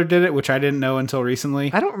grandmother did it, which I didn't know until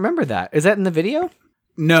recently. I don't remember that. Is that in the video?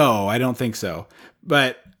 No, I don't think so.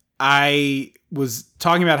 But I was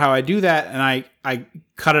talking about how I do that, and I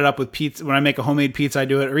cut it up with pizza. When I make a homemade pizza, I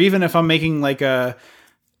do it. Or even if I'm making like a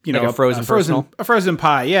frozen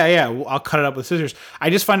pie. Yeah. I'll cut it up with scissors. I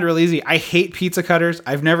just find it really easy. I hate pizza cutters.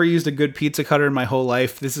 I've never used a good pizza cutter in my whole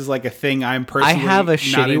life. This is like a thing I'm personally I have a not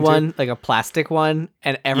shitty into. One, like a plastic one,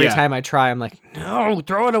 and every time I try, I'm like, no,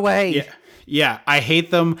 throw it away. Yeah, I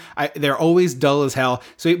hate them. They're always dull as hell.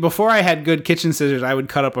 So before I had good kitchen scissors, I would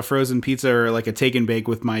cut up a frozen pizza or like a take and bake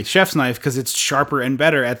with my chef's knife because it's sharper and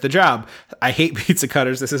better at the job. I hate pizza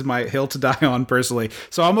cutters. This is my hill to die on personally.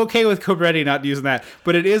 So I'm okay with Cobretti not using that,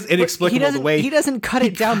 but it is inexplicable the way he doesn't cut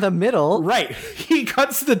it down the middle. Right. He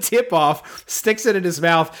cuts the tip off, sticks it in his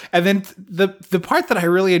mouth, and then the part that I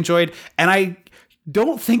really enjoyed, and I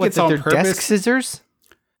don't think it's on purpose. Desk scissors?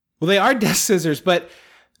 Well, they are desk scissors, but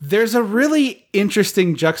there's a really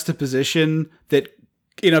interesting juxtaposition that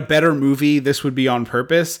in a better movie, this would be on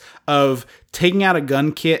purpose, of taking out a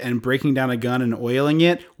gun kit and breaking down a gun and oiling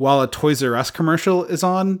it while a Toys R Us commercial is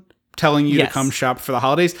on, telling you to come shop for the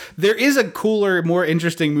holidays. There is a cooler, more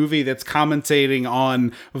interesting movie that's commentating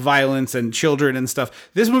on violence and children and stuff.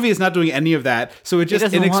 This movie is not doing any of that. So it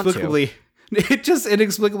just inexplicably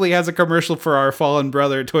has a commercial for our fallen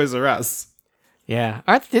brother, Toys R Us. Yeah.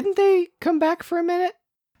 Didn't they come back for a minute?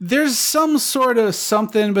 There's some sort of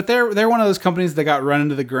something, but they're one of those companies that got run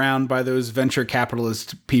into the ground by those venture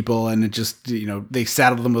capitalist people, and it just, they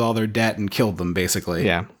saddled them with all their debt and killed them, basically.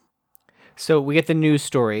 Yeah. So we get the news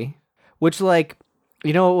story, which, it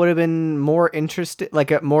would have been more interesting, like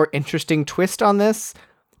a more interesting twist on this,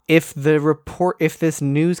 if this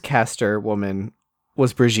newscaster woman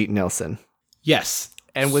was Brigitte Nielsen. Yes.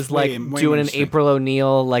 And was way doing an April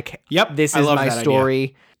O'Neil, yep, this is my story.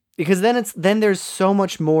 Idea. Because then there's so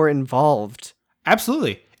much more involved.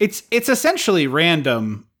 Absolutely. It's essentially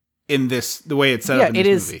random in the way it's set up in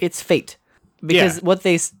this movie. It's fate. Because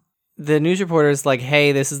the news reporter is like,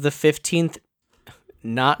 hey, this is the 15th,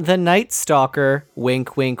 not the Night Stalker,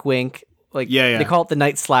 wink, wink, wink. They call it the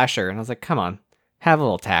Night Slasher. And I was like, come on, have a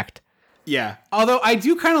little tact. Yeah. Although I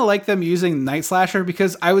do kind of like them using Night Slasher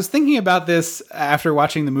because I was thinking about this after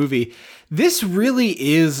watching the movie. This really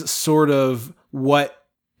is sort of what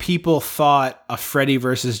people thought a Freddy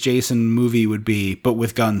versus Jason movie would be, but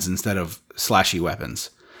with guns instead of slashy weapons.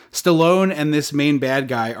 Stallone and this main bad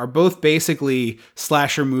guy are both basically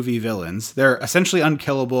slasher movie villains. They're essentially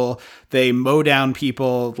unkillable. They mow down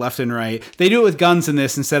people left and right. They do it with guns in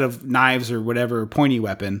this instead of knives or whatever pointy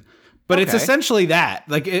weapon. But it's essentially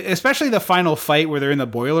that. Especially the final fight where they're in the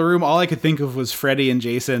boiler room, all I could think of was Freddy and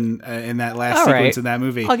Jason in that last sequence in that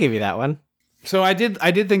movie. I'll give you that one. So I did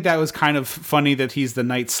think that was kind of funny that he's the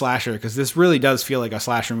night slasher, because this really does feel like a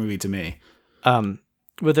slasher movie to me.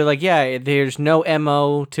 But they're like, there's no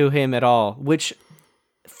MO to him at all, which,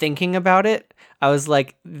 thinking about it, I was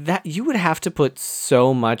like, that you would have to put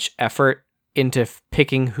so much effort into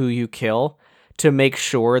picking who you kill to make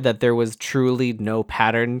sure that there was truly no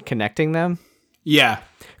pattern connecting them. Yeah.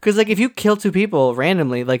 Because if you kill two people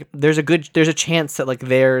randomly, there's a chance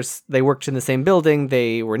that they worked in the same building,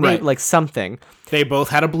 they were something. They both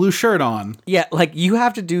had a blue shirt on. Yeah, you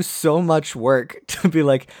have to do so much work to be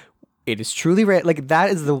it is truly that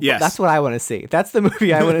is that's what I want to see. That's the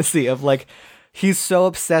movie I want to see of he's so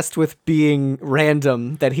obsessed with being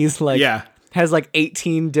random that he's has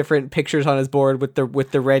 18 different pictures on his board with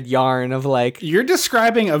the red yarn of You're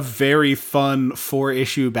describing a very fun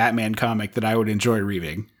 4-issue Batman comic that I would enjoy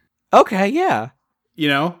reading. Okay, yeah.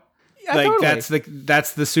 Yeah, totally.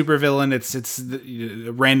 that's the supervillain. It's the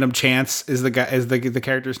random chance is the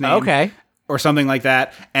character's name. Okay. Or something like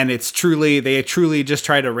that, and they truly just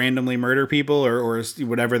try to randomly murder people or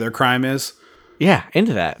whatever their crime is. Yeah,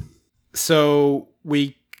 into that. So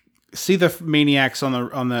we see the maniacs on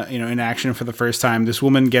the in action for the first time. This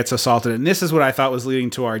woman gets assaulted, and this is what I thought was leading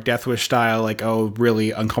to our Death Wish style, like, oh,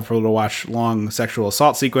 really uncomfortable to watch long sexual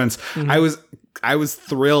assault sequence. Mm-hmm. I was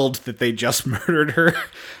thrilled that they just murdered her.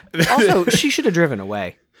 Also, she should have driven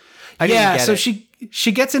away. So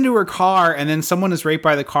she gets into her car, and then someone is raped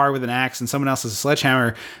by the car with an axe, and someone else has a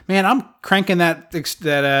sledgehammer. Man, I'm cranking that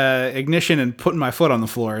ignition and putting my foot on the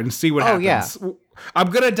floor and see what happens. Yeah.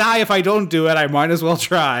 I'm gonna die if I don't do it. I might as well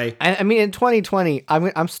try. I mean, in 2020,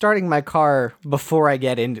 I'm starting my car before I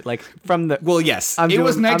get into from the. Well, yes, it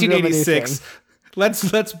was 1986.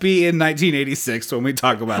 Let's be in 1986 when we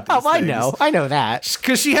talk about this. I know that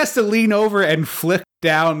because she has to lean over and flick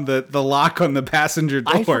down the lock on the passenger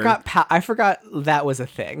door. I forgot that was a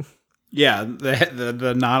thing. Yeah,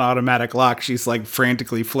 the non-automatic lock. She's like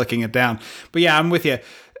frantically flicking it down. But yeah, I'm with you.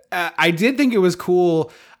 I did think it was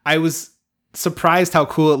cool. I was surprised how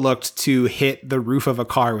cool it looked to hit the roof of a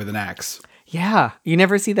car with an axe. Yeah, you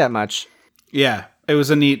never see that much. Yeah, it was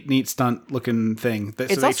a neat stunt looking thing. So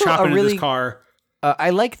it's they also chop into this car. I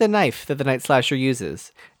like the knife that the Night Slasher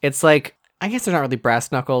uses. It's like, I guess they're not really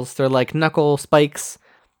brass knuckles. They're like knuckle spikes.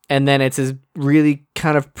 And then it's this really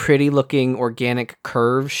kind of pretty looking organic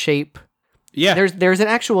curve shape. Yeah. There's an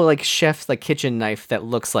actual like chef's like kitchen knife that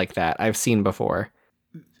looks like that. I've seen before.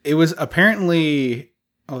 It was apparently,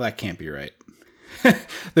 that can't be right.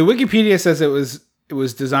 The Wikipedia says it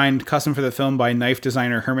was designed custom for the film by knife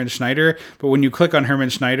designer Herman Schneider, but when you click on Herman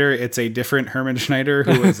Schneider, it's a different Herman Schneider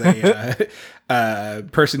who was a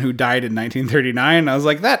person who died in 1939. I was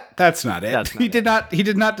like, that's not it. He did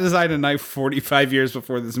not design a knife 45 years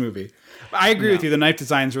before this movie. I agree with you. The knife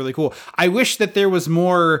design is really cool. I wish that there was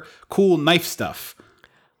more cool knife stuff.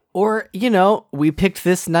 Or, we picked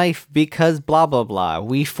this knife because blah, blah, blah.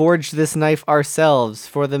 We forged this knife ourselves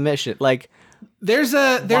for the mission. Like, there's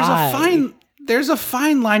a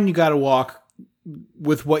fine line you got to walk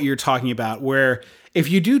with what you're talking about, where if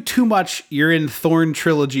you do too much, you're in Thorn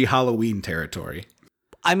trilogy Halloween territory.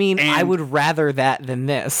 I mean, I would rather that than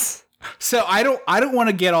this. So I don't want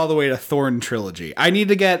to get all the way to Thorn trilogy. I need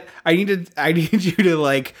you to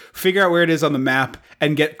like figure out where it is on the map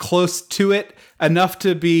and get close to it enough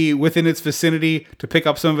to be within its vicinity to pick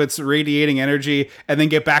up some of its radiating energy and then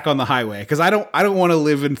get back on the highway. Because I don't want to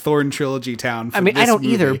live in Thorn trilogy town. I mean, I don't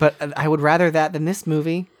either, but I would rather that than this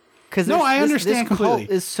movie. Because I understand this completely. Cult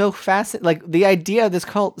is so fascinating. Like the idea of this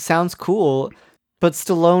cult sounds cool, but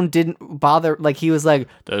Stallone didn't bother. Like he was like,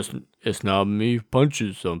 "It's not me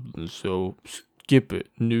punching something, so skip it,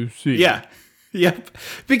 new scene." Yeah. Yep.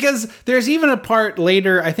 Because there's even a part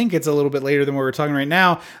later, I think it's a little bit later than what we're talking right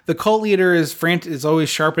now. The cult leader is always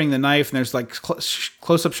sharpening the knife, and there's like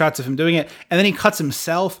close-up shots of him doing it, and then he cuts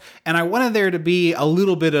himself. And I wanted there to be a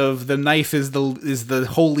little bit of the knife is the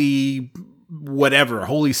holy whatever,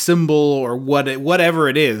 holy symbol or whatever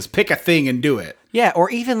it is. Pick a thing and do it. Yeah, or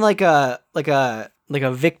even like a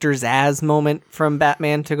Victor Zsasz moment from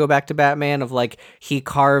Batman, to go back to Batman, of like he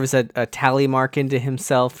carves a tally mark into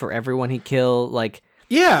himself for everyone he killed. Like,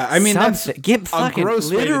 yeah, I mean, that's a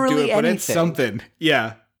gross way to do it, but it's something.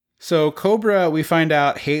 Yeah. So Cobra, we find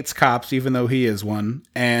out, hates cops, even though he is one,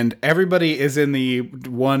 and everybody is in the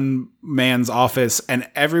one man's office, and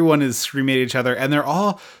everyone is screaming at each other, and they're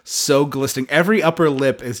all so glistening. Every upper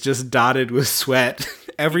lip is just dotted with sweat.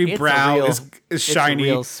 Every brow is shiny. It's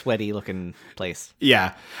a real sweaty looking place.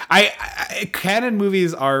 Yeah. Cannon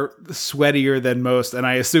movies are sweatier than most, and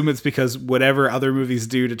I assume it's because whatever other movies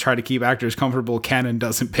do to try to keep actors comfortable, Cannon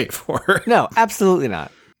doesn't pay for. No, absolutely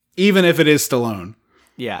not. Even if it is Stallone.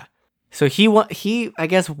 Yeah. So he I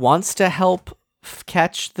guess wants to help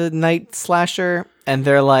catch the Night Slasher, and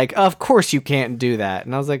they're like, "Of course you can't do that."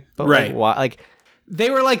 And I was like, "But right. Like, why?" Like, they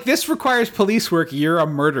were like, "This requires police work. You're a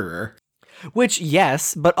murderer." Which,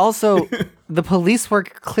 yes, but also the police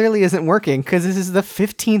work clearly isn't working because this is the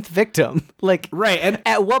 15th victim. Like, right. And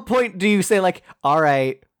at what point do you say, like, all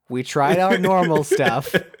right, we tried our normal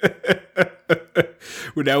stuff.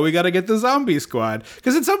 Well, now we got to get the zombie squad.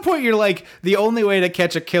 Because at some point you're like, the only way to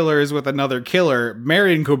catch a killer is with another killer.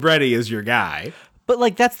 Marion Cobretti is your guy. But,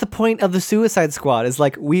 like, that's the point of the Suicide Squad, is,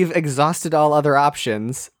 like, we've exhausted all other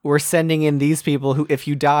options. We're sending in these people who, if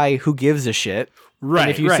you die, who gives a shit? Right, and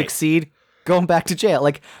if you succeed, going back to jail.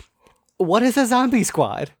 Like, what is a zombie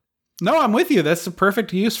squad? No, I'm with you. That's the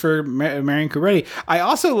perfect use for Marion Cobretti. I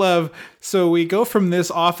also love, so we go from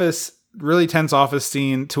this really tense office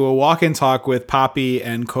scene to a walk and talk with Poppy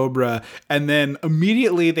and Cobra, and then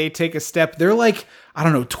immediately they take a step. They're like, I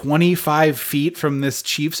don't know, 25 feet from this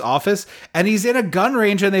chief's office, and he's in a gun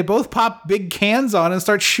range, and they both pop big cans on and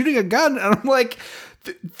start shooting a gun. And I'm like,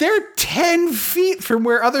 They're 10 feet from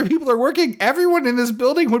where other people are working. Everyone in this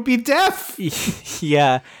building would be deaf.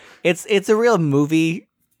 Yeah. It's a real movie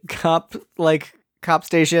cop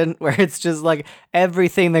station where it's just like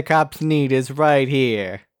everything the cops need is right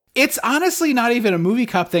here. It's honestly not even a movie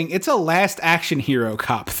cop thing. It's a Last Action Hero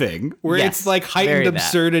cop thing where it's like heightened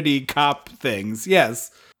absurdity cop things.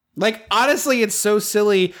 Yes. Like, honestly, it's so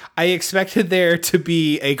silly. I expected there to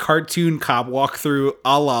be a cartoon cop walk through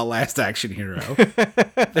a la Last Action Hero.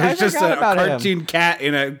 There's just a cartoon cat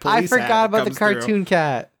in a police hat. I forgot about the cartoon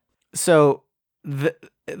cat. So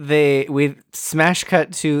we smash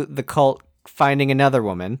cut to the cult finding another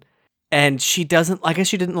woman. And she doesn't, I guess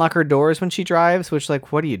she didn't lock her doors when she drives, which,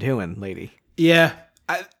 like, what are you doing, lady? Yeah.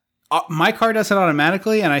 My car does it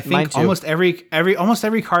automatically, and I think almost every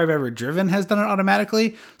car I've ever driven has done it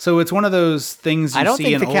automatically. So it's one of those things you see in old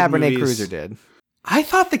movies. I don't think the Cabernet Cruiser did. I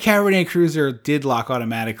thought the Cabernet Cruiser did lock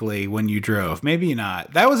automatically when you drove. Maybe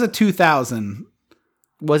not. That was a 2000.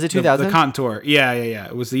 Was it 2000? The Contour. Yeah.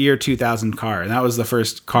 It was the year 2000 car, and that was the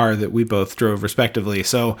first car that we both drove respectively.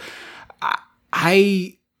 So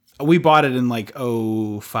we bought it in like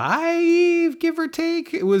 2005, give or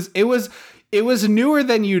take. It was newer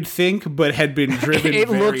than you'd think, but had been driven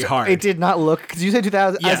very hard. It did not look, because you said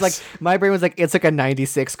 2000. Yes. I was like, my brain was like, it's like a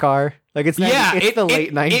 96 car. Like it's the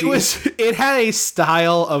late 90s. It had a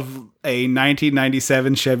style of a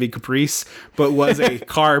 1997 Chevy Caprice, but was a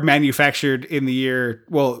car manufactured in the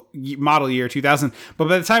model year 2000. But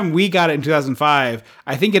by the time we got it in 2005,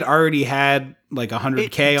 I think it already had like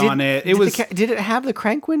 100K on it. Did it have the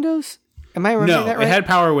crank windows? Am I remembering that right? It had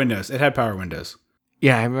power windows.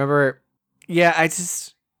 Yeah, I remember. Yeah,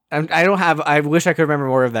 I wish I could remember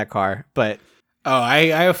more of that car, but. Oh, I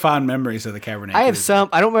have fond memories of the Cabernet. I have some.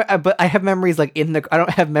 But I have memories like I don't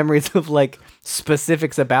have memories of like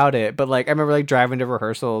specifics about it. But like I remember like driving to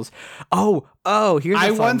rehearsals. Oh, here's. I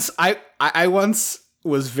once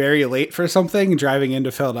was very late for something driving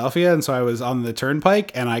into Philadelphia, and so I was on the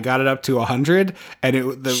turnpike, and I got it up to 100, and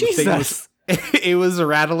it was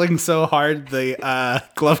rattling so hard the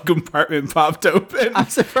glove compartment popped open. I'm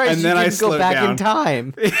surprised and then you didn't go back down in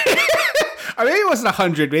time. Or maybe it wasn't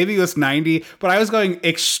 100, maybe it was 90, but I was going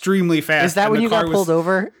extremely fast. Is that when you got pulled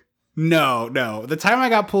over? No. The time I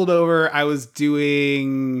got pulled over, I was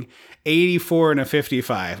doing 84 and a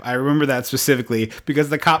 55. I remember that specifically because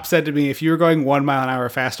the cop said to me, if you were going 1 mile an hour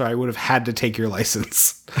faster, I would have had to take your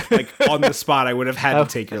license. Like on the spot, I would have had to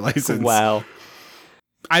take your license. Wow.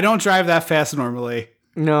 I don't drive that fast normally.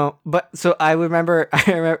 No, but so I remember,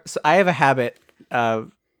 so I have a habit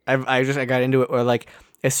of, I got into it where like,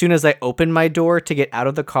 as soon as I open my door to get out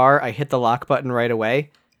of the car, I hit the lock button right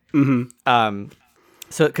away. Mm-hmm.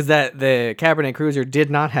 So because the Cabernet Cruiser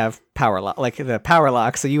did not have power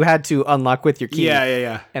lock, so you had to unlock with your key.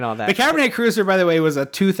 Yeah. And all that. The Cabernet Cruiser, by the way, was a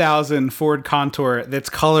 2000 Ford Contour.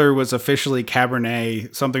 That's color was officially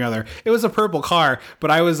Cabernet something or other. It was a purple car,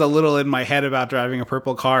 but I was a little in my head about driving a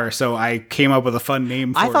purple car, so I came up with a fun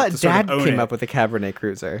name for it. I thought Dad came up with the Cabernet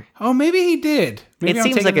Cruiser. Oh, maybe he did. Maybe it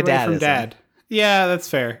seems like a dad from Dad. Yeah, that's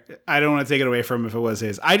fair. I don't want to take it away from him if it was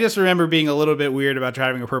his. I just remember being a little bit weird about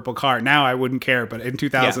driving a purple car. Now I wouldn't care, but in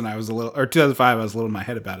 2000 I was a little, or 2005 I was a little in my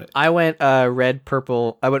head about it. I went red,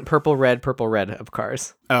 purple. I went purple, red of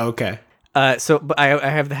cars. Oh, okay. But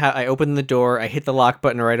I opened the door, I hit the lock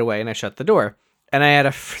button right away, and I shut the door. And I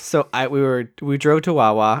had we drove to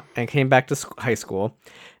Wawa and came back to high school,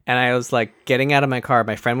 and I was like getting out of my car.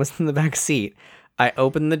 My friend was in the back seat. I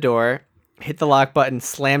opened the door, hit the lock button,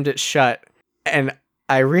 slammed it shut. And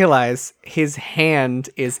I realize his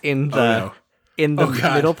hand is in the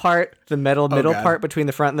middle part, the middle part between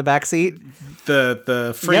the front and the back seat.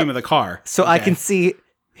 The frame of the car. So I can see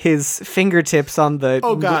his fingertips on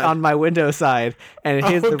on my window side, and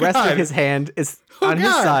the rest of his hand is on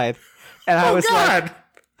his side. And I was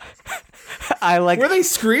like, were they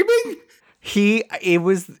screaming? It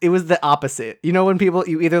was the opposite. You know when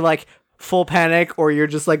you either like full panic or you're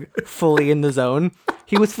just like fully in the zone.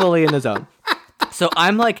 He was fully in the zone. So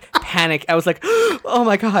I'm like panic. I was like, oh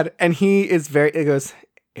my God. And he goes,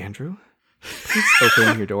 Andrew, please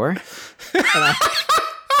open your door. And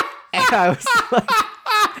I was like,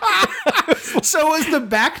 so was the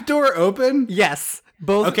back door open? Yes.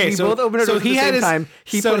 Both opened it at the same time.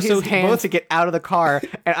 He put his hand to get out of the car,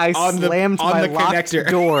 and I slammed my locked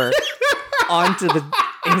door onto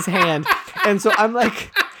his hand. And so I'm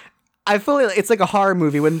like, I feel like it's like a horror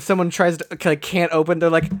movie when someone tries to can't open. They're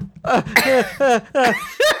like, and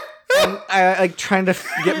I like trying to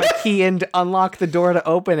get my key in to unlock the door to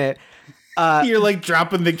open it. You're like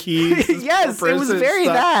dropping the keys. Yes, it was very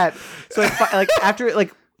that. So after it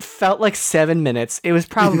felt like 7 minutes. It was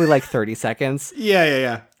probably like 30 seconds.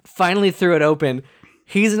 Yeah. Finally threw it open.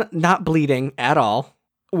 He's not bleeding at all,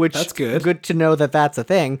 which that's good. Good to know that that's a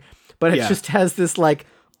thing. But it just has this like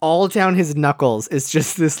all down his knuckles is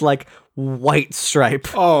just this like white stripe.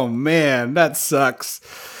 Oh man, that sucks.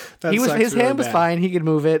 His hand was fine. He could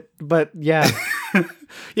move it, but yeah.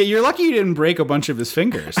 Yeah, you're lucky you didn't break a bunch of his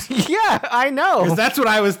fingers. Yeah, I know. Because that's what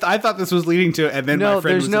I thought this was leading to, and then my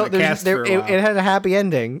friend was in the cast for a while. It had a happy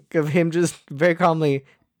ending of him just very calmly,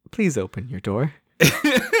 please open your door.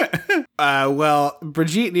 Well,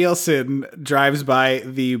 Brigitte Nielsen drives by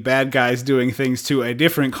the bad guys doing things to a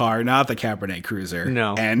different car, not the Cabernet Cruiser.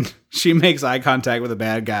 No. And she makes eye contact with the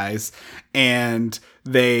bad guys, and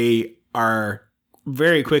they are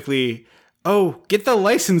very quickly, get the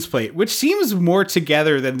license plate, which seems more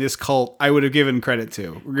together than this cult I would have given credit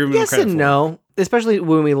to. Yes and no, especially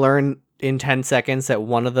when we learn in 10 seconds that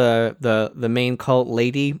one of the main cult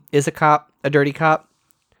lady is a cop, a dirty cop.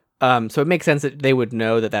 So it makes sense that they would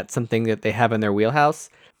know that that's something that they have in their wheelhouse.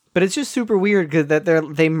 But it's just super weird because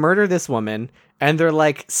they murder this woman and they're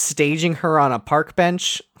like staging her on a park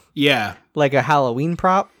bench. Yeah. Like a Halloween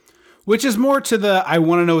prop. Which is more to the I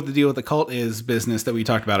want to know what the deal with the cult is business that we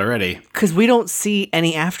talked about already. Because we don't see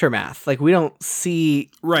any aftermath. Like we don't see...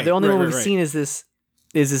 Right. The only one we've seen is this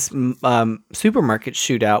supermarket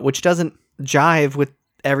shootout, which doesn't jive with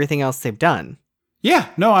everything else they've done. Yeah.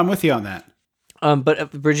 No, I'm with you on that.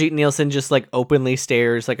 But Brigitte Nielsen just like openly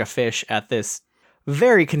stares like a fish at this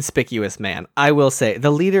very conspicuous man. I will say the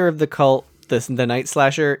leader of the cult, the Night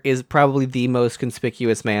Slasher, is probably the most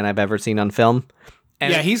conspicuous man I've ever seen on film.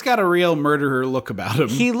 And yeah, he's got a real murderer look about him.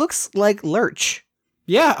 He looks like Lurch.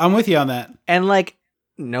 Yeah, I'm with you on that. And like,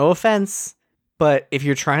 no offense, but if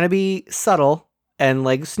you're trying to be subtle and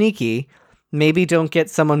like sneaky, maybe don't get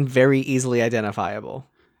someone very easily identifiable.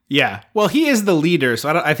 Yeah. Well, he is the leader, so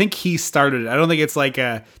I think he started it. I don't think it's like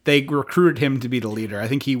they recruited him to be the leader. I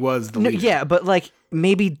think he was the leader. Yeah, but like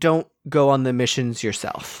maybe don't go on the missions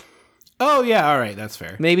yourself. Oh yeah, all right, that's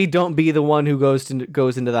fair. Maybe don't be the one who goes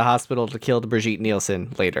into the hospital to kill Brigitte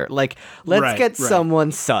Nielsen later. Like, let's get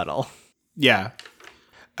someone subtle. Yeah.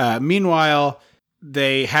 Meanwhile,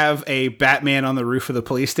 they have a Batman on the roof of the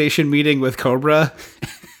police station meeting with Cobra.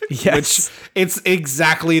 Yes. Which it's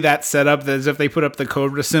exactly that setup as if they put up the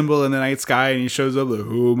Cobra symbol in the night sky and he shows up like,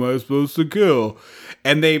 who am I supposed to kill?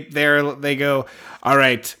 And they go, all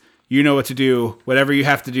right, you know what to do. Whatever you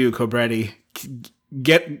have to do, Cobretti.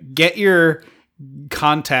 Get your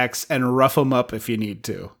contacts and rough them up if you need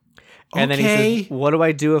to. And then he says, what do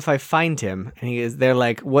I do if I find him? And they're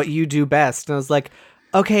like, what you do best. And I was like,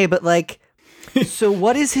 okay, but like, so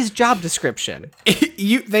what is his job description?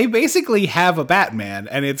 They basically have a Batman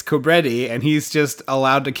and it's Cobretti and he's just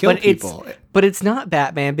allowed to kill people. But it's not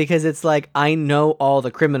Batman because it's like, I know all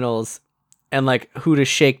the criminals and like who to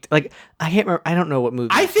shake. Like, I can't remember. I don't know what movie.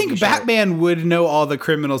 I think Batman would know all the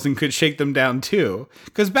criminals and could shake them down too.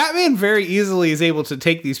 Because Batman very easily is able to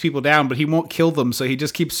take these people down, but he won't kill them. So he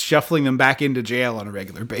just keeps shuffling them back into jail on a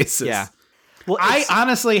regular basis. Yeah. Well, I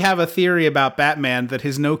honestly have a theory about Batman that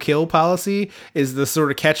his no-kill policy is the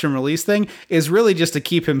sort of catch and release thing is really just to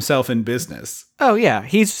keep himself in business. Oh yeah,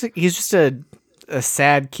 he's just a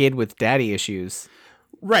sad kid with daddy issues.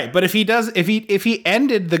 Right, but if he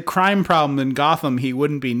ended the crime problem in Gotham, he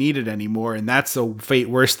wouldn't be needed anymore, and that's a fate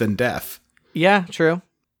worse than death. Yeah, true.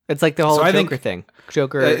 It's like the whole Joker thing.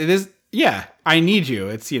 Joker. It is. Yeah, I need you.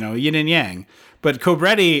 It's yin and yang. But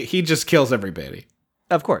Cobretti, he just kills everybody.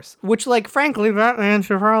 Of course. Which, like, frankly, Batman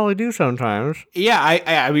should probably do sometimes. Yeah,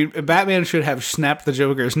 I mean, Batman should have snapped the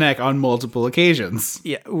Joker's neck on multiple occasions.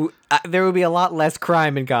 Yeah, there would be a lot less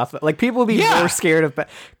crime in Gotham. Like, people would be more scared of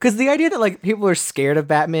Batman. Because the idea that, like, people are scared of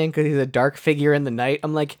Batman because he's a dark figure in the night,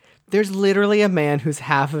 I'm like, there's literally a man whose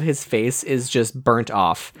half of his face is just burnt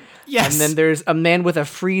off. Yes. And then there's a man with a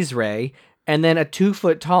freeze ray, and then a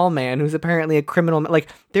 2-foot-tall man who's apparently a criminal. Like,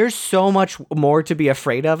 there's so much more to be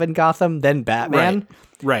afraid of in Gotham than Batman.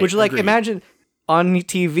 Right. Which, like, agreed. imagine on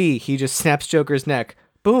TV, he just snaps Joker's neck.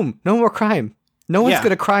 Boom. No more crime. No one's going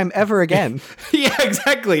to crime ever again. Yeah,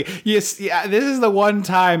 exactly. Yes. Yeah, this is the one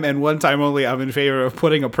time and one time only I'm in favor of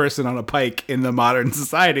putting a person on a pike in the modern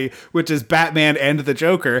society, which is Batman and the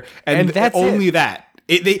Joker. And that's only that.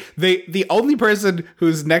 The only person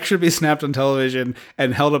whose neck should be snapped on television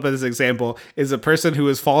and held up as an example is a person who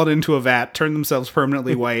has fallen into a vat, turned themselves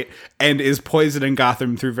permanently white, and is poisoning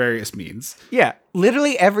Gotham through various means. Yeah,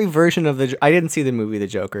 literally every version of I didn't see the movie The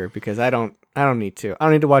Joker because I don't need to. I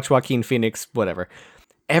don't need to watch Joaquin Phoenix, whatever.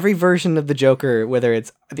 Every version of the Joker, whether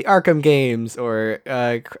it's the Arkham games or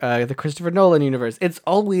the Christopher Nolan universe, it's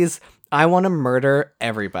always I want to murder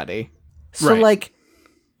everybody. So right. like,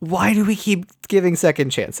 Why do we keep giving second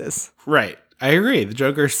chances? Right. I agree.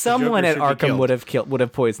 Someone at Arkham would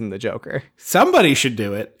have poisoned the Joker. Somebody should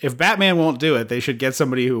do it. If Batman won't do it, they should get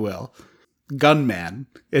somebody who will. Gunman.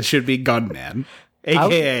 It should be Gunman,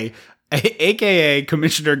 aka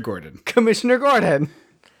Commissioner Gordon. Commissioner Gordon.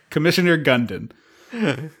 Commissioner Gundon.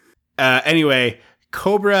 Anyway,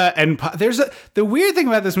 Cobra and the weird thing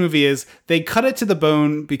about this movie is they cut it to the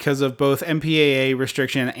bone because of both MPAA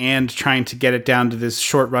restriction and trying to get it down to this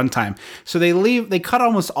short runtime. So they cut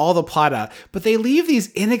almost all the plot out, but they leave these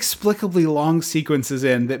inexplicably long sequences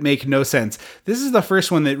in that make no sense. This is the first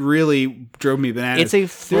one that really drove me bananas. It's a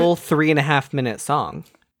full 3.5 minute song.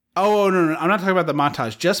 Oh, no. I'm not talking about the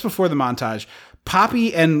montage. Just before the montage,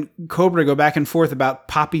 Poppy and Cobra go back and forth about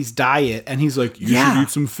Poppy's diet, and he's like, you should eat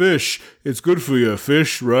some fish. It's good for you.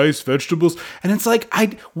 Fish, rice, vegetables. And it's like,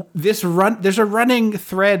 there's a running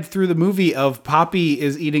thread through the movie of Poppy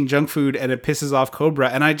is eating junk food, and it pisses off Cobra.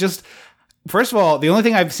 And first of all, the only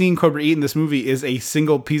thing I've seen Cobra eat in this movie is a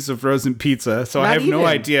single piece of frozen pizza, so I have no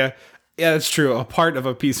idea. Yeah, that's true. A part of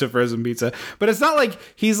a piece of frozen pizza. But it's not like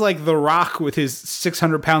he's like The Rock with his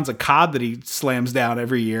 600 pounds of cod that he slams down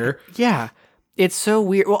every year. Yeah. It's so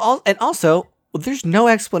weird. Well, and also, there's no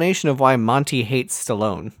explanation of why Monty hates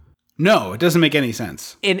Stallone. No, it doesn't make any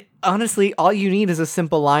sense. And honestly, all you need is a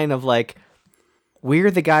simple line of like,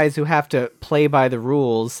 we're the guys who have to play by the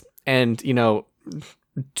rules and,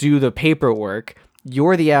 do the paperwork.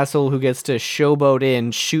 You're the asshole who gets to showboat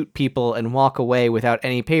in, shoot people, and walk away without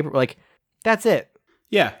any paper. Like, that's it.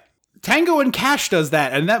 Yeah. Tango and Cash does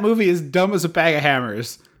that, and that movie is dumb as a bag of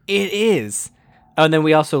hammers. It is. Oh, and then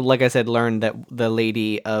we also, like I said, learned that the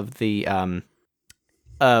lady of the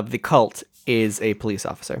cult is a police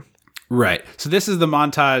officer. Right. So this is the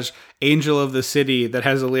montage, Angel of the City, that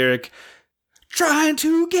has a lyric, trying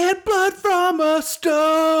to get blood from a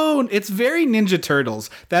stone. It's very Ninja Turtles.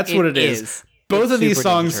 That's what it is. Both of these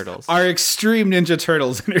songs are extreme Ninja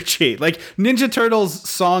Turtles energy. Like Ninja Turtles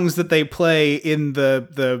songs that they play in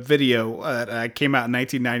the video that came out in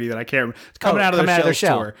 1990 that I can't remember. It's coming out of their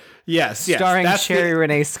shell tour. Yes. Starring Sherry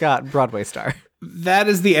Renee Scott, Broadway star. That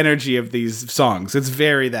is the energy of these songs. It's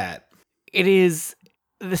very that. It is.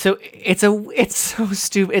 So it's so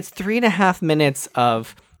stupid. It's 3.5 minutes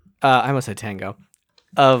of, I almost said tango,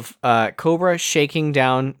 of Cobra shaking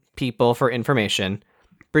down people for information.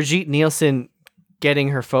 Brigitte Nielsen getting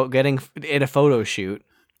in a photo shoot.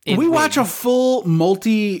 We watch a full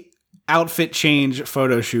multi-outfit change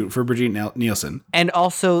photo shoot for Brigitte Nielsen. And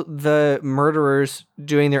also the murderers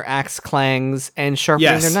doing their axe clangs and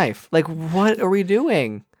sharpening their knife. Like, what are we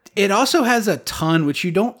doing? It also has a ton, which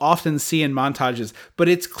you don't often see in montages, but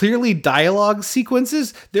it's clearly dialogue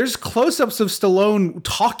sequences. There's close-ups of Stallone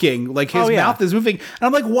talking, like his mouth is moving. And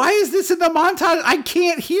I'm like, why is this in the montage? I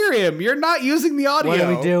can't hear him. You're not using the audio. What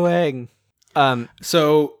are we doing?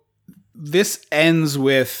 So this ends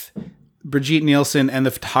with Brigitte Nielsen and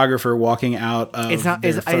the photographer walking out of Is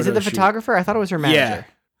it the photographer? I thought it was her manager. Yeah.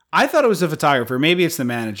 I thought it was the photographer. Maybe it's the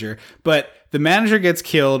manager. But the manager gets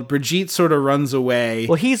killed. Brigitte sort of runs away.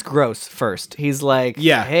 Well, he's gross first. He's like,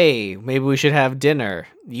 hey, maybe we should have dinner.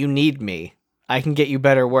 You need me. I can get you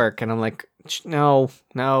better work. And I'm like, no.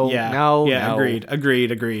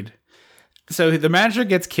 Agreed. So the manager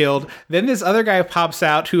gets killed. Then this other guy pops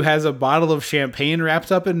out who has a bottle of champagne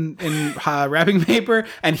wrapped up in wrapping paper,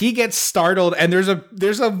 and he gets startled. And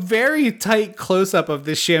there's a very tight close up of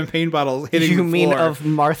this champagne bottle hitting the floor. You mean of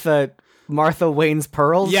Martha Wayne's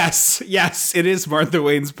pearls? Yes, it is Martha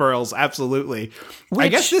Wayne's pearls. Absolutely. I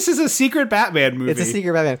guess this is a secret Batman movie. It's a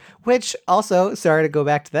secret Batman. Which also, sorry to go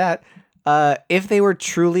back to that. If they were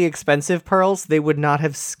truly expensive pearls, they would not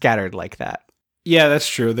have scattered like that. Yeah, that's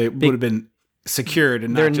true. They would have been secured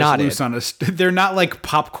and not just loose on a. They're not like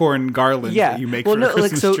popcorn garlands that you make for a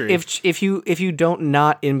Christmas tree. If you don't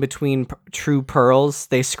knot in between true pearls,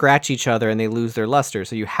 they scratch each other and they lose their luster.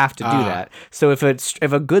 So you have to do that. So if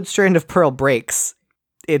a good strand of pearl breaks,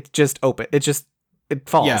 it just open. It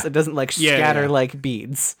falls. Yeah. It doesn't like scatter like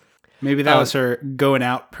beads. Maybe that was her going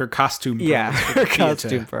out her costume pearls. Yeah, her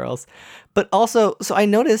costume pearls. But also, so I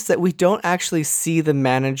noticed that we don't actually see the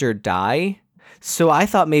manager die. So I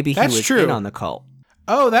thought maybe he was in on the cult.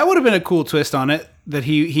 Oh, that would have been a cool twist on it. That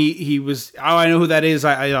he was. Oh, I know who that is.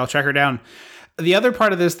 I'll track her down. The other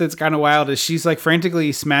part of this that's kind of wild is she's like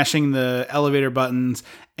frantically smashing the elevator buttons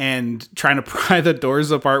and trying to pry the doors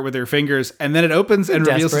apart with her fingers, and then it opens and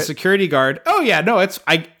reveals a security guard. Oh yeah, no,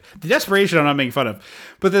 the desperation I'm not making fun of.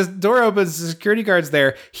 But the door opens, the security guard's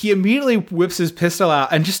there. He immediately whips his pistol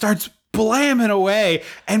out and just starts blamming away.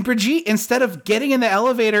 And Brigitte, instead of getting in the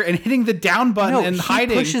elevator and hitting the down button and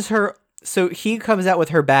hiding, pushes her So he comes out with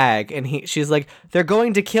her bag, and she's like, they're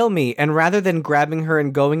going to kill me. And rather than grabbing her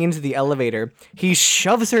and going into the elevator, he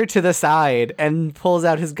shoves her to the side and pulls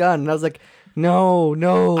out his gun. And I was like,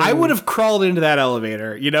 no. I would have crawled into that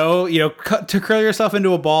elevator, to curl yourself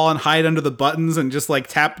into a ball and hide under the buttons and just like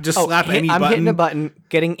slap any button. I'm hitting a button,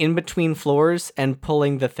 getting in between floors and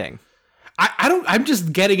pulling the thing. I'm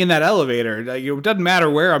just getting in that elevator. Like, it doesn't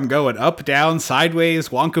matter where I'm going, up, down, sideways,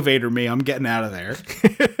 Wonkavator me. I'm getting out of there.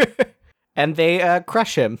 And they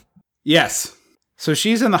crush him. Yes. So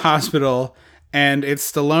she's in the hospital, and it's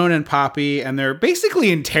Stallone and Poppy, and they're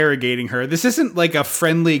basically interrogating her. This isn't like a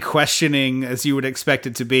friendly questioning as you would expect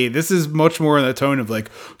it to be. This is much more in the tone of like,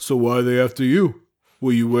 so why are they after you?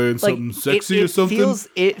 Were you wearing something sexy or something?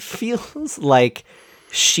 It feels like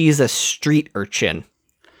she's a street urchin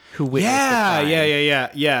who witnessed the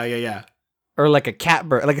crime. Yeah. Or like a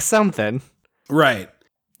catbird, like something. Right.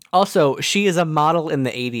 Also, she is a model in the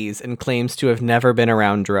 80s and claims to have never been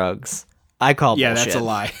around drugs. I call bullshit. Yeah, that's a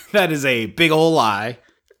lie. That is a big old lie.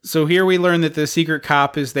 So here we learn that the secret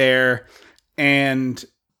cop is there, and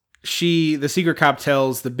the secret cop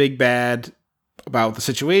tells the big bad about what the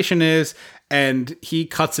situation is, and he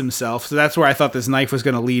cuts himself. So that's where I thought this knife was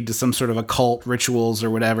going to lead to some sort of occult rituals or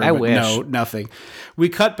whatever. I wish. No, nothing. We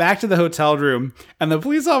cut back to the hotel room, and the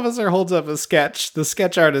police officer holds up a sketch. The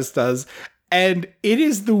sketch artist does. And it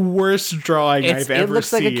is the worst drawing I've ever seen. It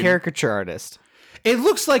looks like a caricature artist. It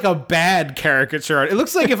looks like a bad caricature art. It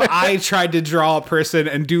looks like if I tried to draw a person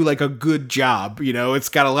and do like a good job, it's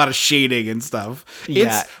got a lot of shading and stuff.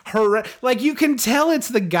 Yeah. It's like you can tell it's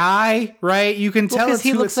the guy, right? You can tell it's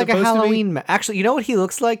he looks like a Halloween. Actually, you know what he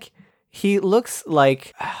looks like? He looks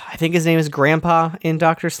like, I think his name is Grandpa in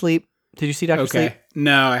Dr. Sleep. Did you see Dr. Sleep?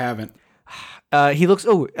 No, I haven't. He looks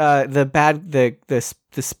the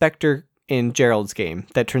Spectre in Gerald's Game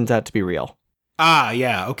that turns out to be real. Ah,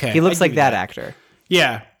 yeah, okay. He looks like that actor.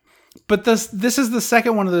 Yeah. But this is the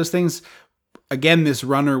second one of those things, again, this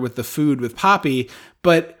runner with the food with Poppy,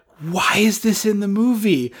 but why is this in the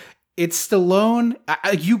movie? It's Stallone.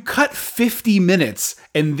 You cut 50 minutes,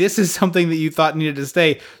 and this is something that you thought needed to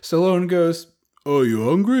stay. Stallone goes, oh, you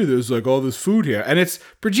hungry? There's like all this food here. And it's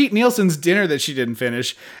Brigitte Nielsen's dinner that she didn't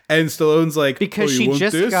finish, and Stallone's like, because she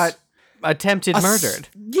just got attempted murdered.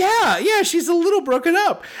 Yeah, she's a little broken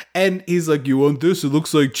up. And he's like, you want this? It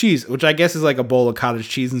looks like cheese, which I guess is like a bowl of cottage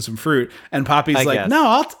cheese and some fruit. And Poppy's like,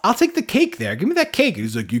 no, I'll take the cake there. Give me that cake. And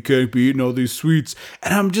he's like, you can't be eating all these sweets.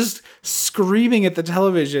 And I'm just screaming at the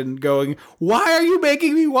television going, why are you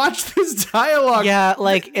making me watch this dialogue? Yeah,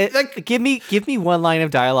 give me one line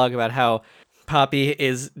of dialogue about how Poppy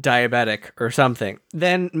is diabetic or something.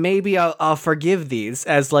 Then maybe I'll forgive these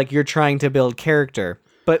as like you're trying to build character.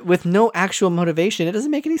 But with no actual motivation, it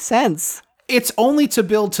doesn't make any sense. It's only to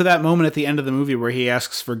build to that moment at the end of the movie where he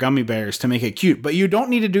asks for gummy bears to make it cute. But you don't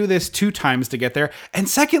need to do this 2 times to get there. And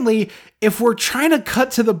secondly, if we're trying to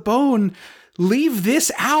cut to the bone, leave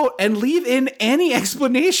this out and leave in any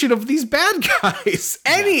explanation of these bad guys.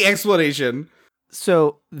 Any explanation.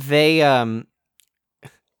 So they,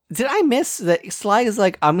 did I miss that Sly is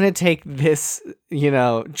like, I'm going to take this,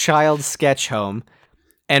 child sketch home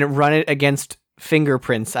and run it against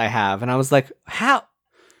fingerprints I have, and I was like, how?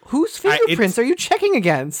 Whose fingerprints are you checking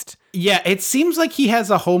against? Yeah, it seems like he has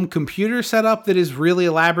a home computer set up that is really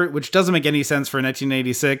elaborate, which doesn't make any sense for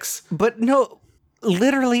 1986. But no,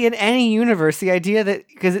 literally in any universe, the idea that,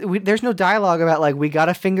 because there's no dialogue about like, we got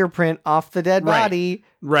a fingerprint off the dead body.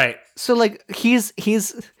 Right. So like, he's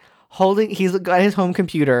got his home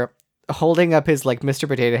computer holding up his like Mr.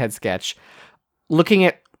 Potato Head sketch, looking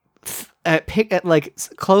at like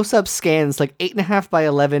close-up scans, like 8.5 by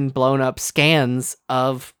 11 blown up scans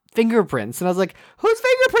of fingerprints. And I was like, whose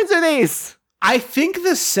fingerprints are these? I think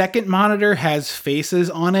the second monitor has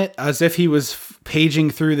faces on it as if he was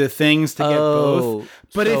paging through the things to get both,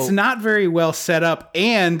 but it's not very well set up.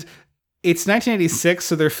 And it's 1986,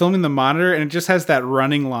 so they're filming the monitor and it just has that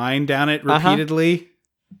running line down it repeatedly.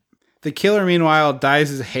 The killer, meanwhile, dyes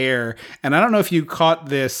his hair. And I don't know if you caught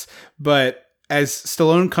this, but as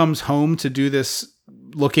Stallone comes home to do this,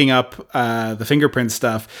 looking up the fingerprint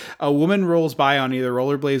stuff, a woman rolls by on either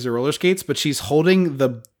rollerblades or roller skates, but she's holding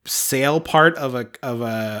the sail part of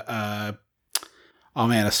a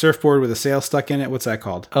surfboard with a sail stuck in it. What's that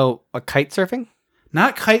called? Oh, a kite surfing?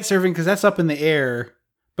 Not kite surfing, because that's up in the air.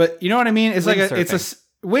 But you know what I mean? It's it's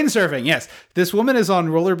a windsurfing. Yes, this woman is on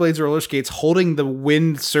rollerblades or roller skates, holding the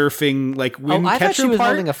windsurfing wind I catcher thought she was part.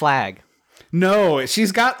 holding a flag. No,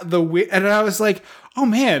 she's got the wind, and I was like, oh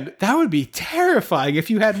man, that would be terrifying if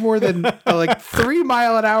you had more than 3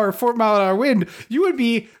 mile an hour, 4 mile an hour wind. You would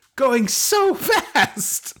be going so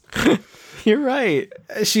fast. You're right.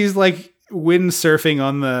 She's like windsurfing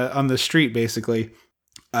on the street, basically.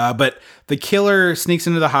 But the killer sneaks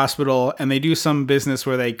into the hospital, and they do some business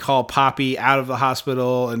where they call Poppy out of the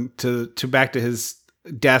hospital and to back to his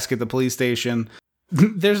desk at the police station.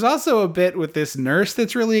 There's also a bit with this nurse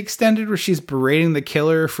that's really extended where she's berating the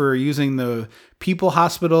killer for using the people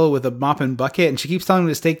hospital with a mop and bucket, and she keeps telling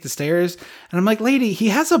him to take the stairs. And I'm like, lady, he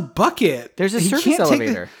has a bucket. There's a service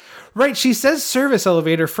elevator. Right, she says service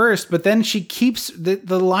elevator first, but then she keeps the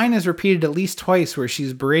line is repeated at least twice where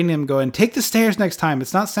she's berating him, going, take the stairs next time.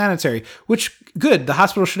 It's not sanitary. Which, good, the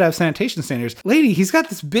hospital should have sanitation standards. Lady, he's got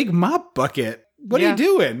this big mop bucket. What are you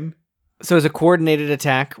doing? So it's a coordinated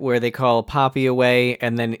attack where they call Poppy away,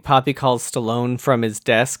 and then Poppy calls Stallone from his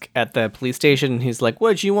desk at the police station, and he's like,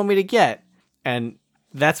 what do you want me to get? And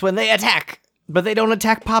that's when they attack. But they don't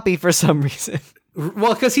attack Poppy for some reason.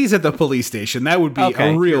 Well, because he's at the police station. That would be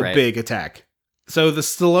a real big attack. So the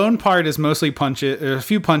Stallone part is mostly punches, a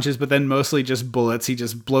few punches, but then mostly just bullets. He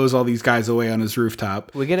just blows all these guys away on his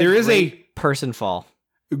rooftop. We get a person fall.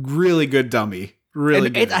 Really good dummy.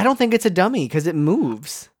 Really good. I don't think it's a dummy because it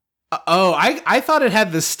moves. I thought it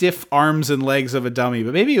had the stiff arms and legs of a dummy,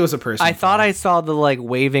 but maybe it was a person. I thought I saw the like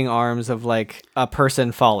waving arms of like a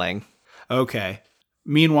person falling. Okay.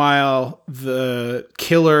 Meanwhile, the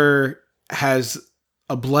killer has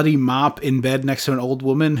a bloody mop in bed next to an old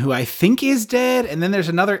woman who I think is dead. And then there's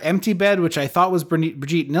another empty bed, which I thought was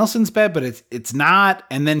Brigitte Nielsen's bed, but it's not.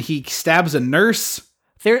 And then he stabs a nurse.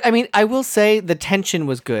 I will say the tension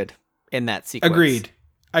was good in that sequence.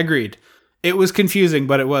 Agreed. It was confusing,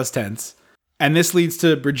 but it was tense. And this leads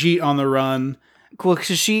to Brigitte on the run. Cool,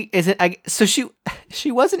 because she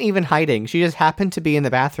wasn't even hiding. She just happened to be in the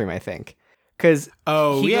bathroom, I think.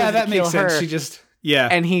 That makes sense. She just... Yeah.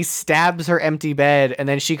 And he stabs her empty bed, and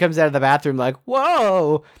then she comes out of the bathroom like,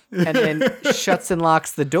 whoa! And then shuts and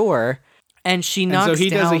locks the door, and she knocks down... And so he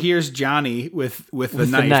does a Here's Johnny with the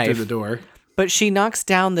knife through the door. But she knocks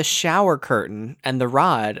down the shower curtain and the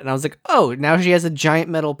rod, and I was like, oh, now she has a giant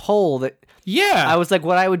metal pole that... Yeah. I was like,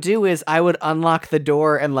 what I would do is I would unlock the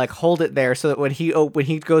door and like hold it there so that when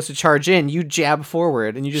he goes to charge in, you jab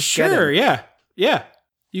forward and you just get him. Yeah. Yeah.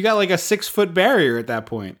 You got like a 6-foot barrier at that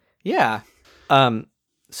point. Yeah.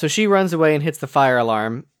 So she runs away and hits the fire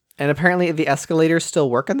alarm, and apparently the escalators still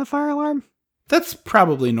work on the fire alarm. That's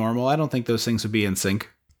probably normal. I don't think those things would be in sync.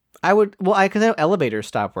 Because elevators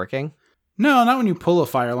stop working. No, not when you pull a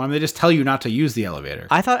fire alarm. They just tell you not to use the elevator.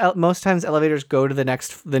 I thought most times elevators go to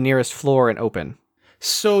the nearest floor and open.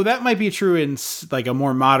 So that might be true in like a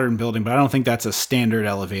more modern building, but I don't think that's a standard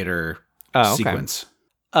elevator sequence.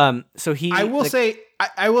 I will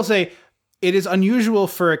say it is unusual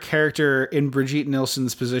for a character in Brigitte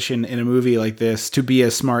Nielsen's position in a movie like this to be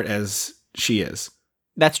as smart as she is.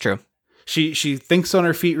 That's true. She thinks on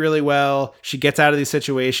her feet really well. She gets out of these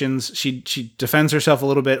situations. She defends herself a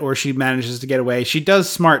little bit, or she manages to get away. She does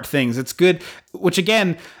smart things. It's good, which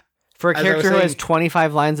again... For a character who has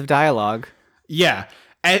 25 lines of dialogue. Yeah,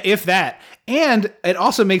 if that. And it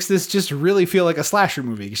also makes this just really feel like a slasher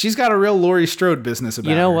movie. She's got a real Laurie Strode business about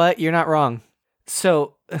her. You know what? You're not wrong.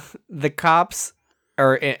 So the cops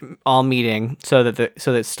are all meeting so that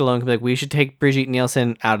Stallone can be like, we should take Brigitte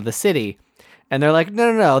Nielsen out of the city. And they're like,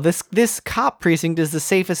 no, this cop precinct is the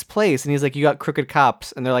safest place. And he's like, you got crooked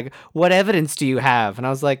cops. And they're like, what evidence do you have? And I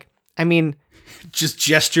was like, I mean... Just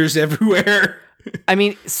gestures everywhere. I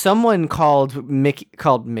mean, someone called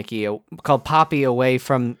Poppy away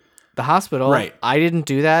from the hospital. Right. I didn't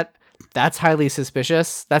do that. That's highly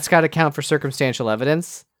suspicious. That's got to count for circumstantial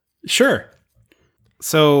evidence. Sure.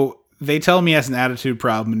 So they tell him he has an attitude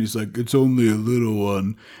problem, and he's like, it's only a little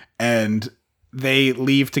one. And they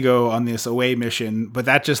leave to go on this away mission, but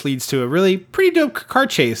that just leads to a really pretty dope car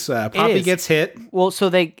chase. Poppy gets hit. Well,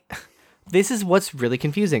 this is what's really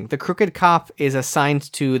confusing. The crooked cop is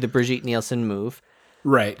assigned to the Brigitte Nielsen move.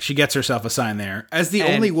 Right. She gets herself assigned there as the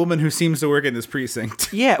only woman who seems to work in this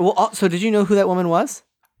precinct. Yeah. Well, so did you know who that woman was?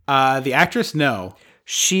 The actress? No.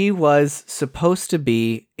 She was supposed to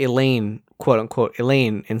be Elaine, quote unquote,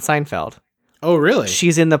 Elaine in Seinfeld. Oh, really?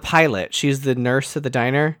 She's in the pilot. She's the nurse at the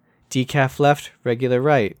diner. Decaf left, regular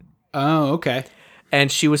right. Oh, okay. And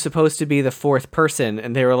she was supposed to be the fourth person,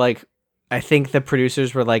 and they were like, I think the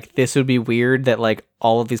producers were like, this would be weird that like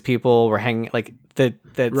all of these people were hanging, like the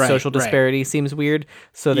social disparity seems weird.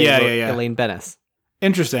 So they wrote Elaine Bennis.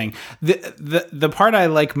 Interesting. The part I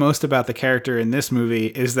like most about the character in this movie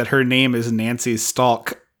is that her name is Nancy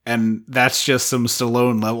Stalk, and that's just some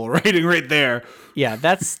Stallone level writing right there. Yeah,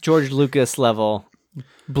 that's George Lucas level.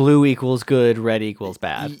 Blue equals good, red equals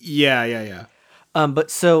bad. Yeah. But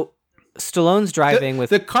so Stallone's driving with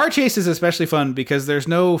the car chase is especially fun because there's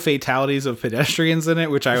no fatalities of pedestrians in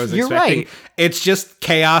it, which I was You're expecting. right. It's just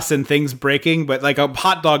chaos and things breaking, but like a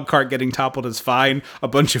hot dog cart getting toppled is fine. A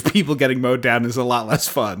bunch of people getting mowed down is a lot less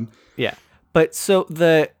fun. Yeah. But so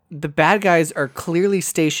the bad guys are clearly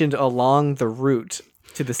stationed along the route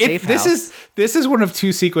to the safe house. This is one of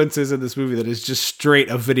two sequences in this movie that is just straight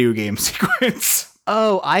a video game sequence.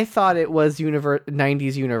 Oh, I thought it was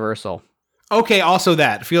 90s Universal. Okay, also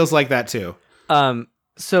that feels like that too.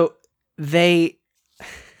 So they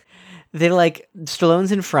like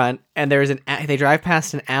Stallone's in front, and they drive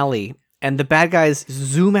past an alley, and the bad guys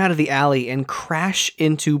zoom out of the alley and crash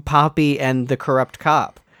into Poppy and the corrupt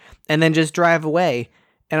cop, and then just drive away.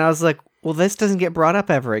 And I was like, well, this doesn't get brought up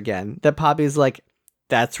ever again. That Poppy's like,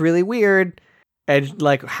 that's really weird, and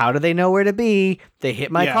like, how do they know where to be? They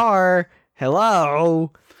hit my car.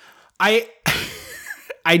 Hello.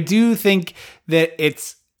 I do think that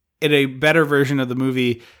it's in a better version of the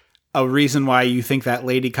movie a reason why you think that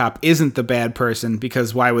lady cop isn't the bad person,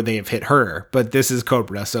 because why would they have hit her? But this is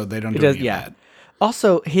Cobra, so they don't do any of that.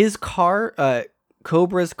 Also, his car,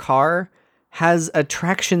 Cobra's car, has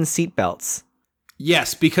traction seatbelts.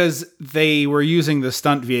 Yes, because they were using the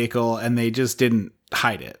stunt vehicle and they just didn't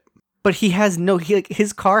hide it. But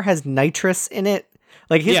his car has nitrous in it.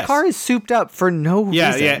 Like, his car is souped up for no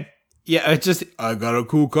reason. Yeah, it's just, I got a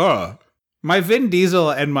cool car. My Vin Diesel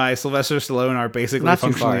and my Sylvester Stallone are basically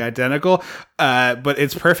functionally identical, but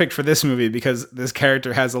it's perfect for this movie because this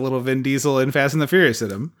character has a little Vin Diesel in Fast and the Furious in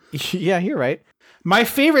him. Yeah, you're right. My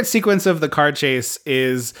favorite sequence of the car chase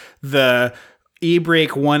is the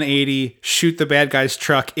e-brake 180, shoot the bad guy's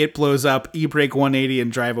truck, it blows up, e-brake 180,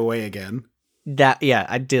 and drive away again.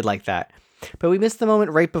 I did like that. But we missed the moment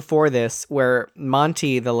right before this where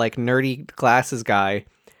Monty, the like nerdy glasses guy,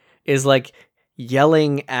 is like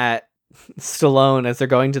yelling at Stallone as they're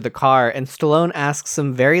going to the car, and Stallone asks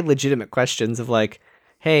some very legitimate questions of like,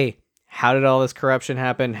 hey, how did all this corruption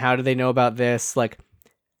happen? How do they know about this? Like,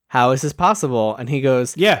 how is this possible? And he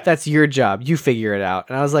goes, yeah, that's your job. You figure it out.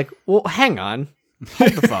 And I was like, well, hang on.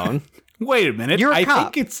 Hold the phone. Wait a minute. You're a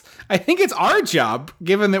cop. I think it's our job,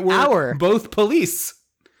 given that we're both police.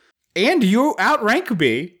 And you outrank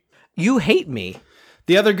me. You hate me.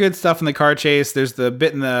 The other good stuff in the car chase, there's the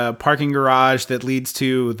bit in the parking garage that leads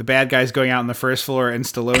to the bad guys going out on the first floor and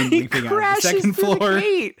Stallone leaping out on the second floor.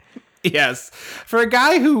 Yes. For a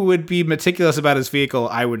guy who would be meticulous about his vehicle,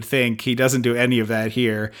 I would think he doesn't do any of that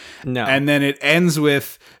here. No. And then it ends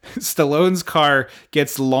with Stallone's car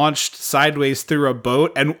gets launched sideways through a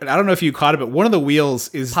boat. And I don't know if you caught it, but one of the wheels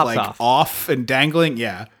is pops like off and dangling.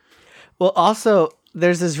 Yeah. Well, also,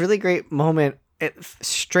 there's this really great moment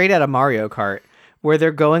straight out of Mario Kart where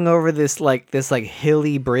they're going over this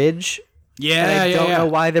hilly bridge. Yeah, and I don't know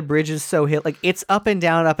why the bridge is so hilly. Like, it's up and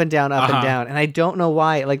down, up and down, up and down. And I don't know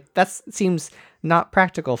why. Like, that seems not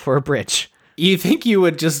practical for a bridge. You think you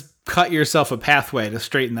would just cut yourself a pathway to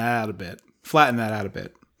straighten that out a bit, flatten that out a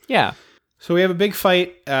bit. Yeah. So we have a big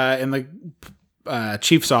fight in the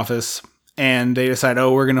chief's office, and they decide,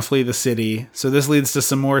 we're going to flee the city. So this leads to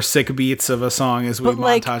some more sick beats of a song as we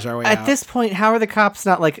montage our way out. At this point, how are the cops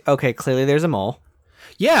not like, okay, clearly there's a mole?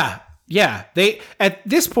 Yeah. At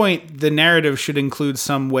this point, the narrative should include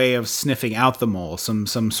some way of sniffing out the mole, some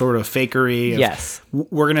sort of fakery. Yes.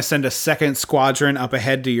 We're going to send a second squadron up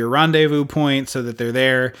ahead to your rendezvous point so that they're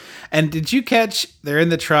there. And did you catch, they're in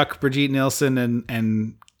the truck, Brigitte Nielsen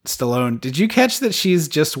and Stallone. Did you catch that she's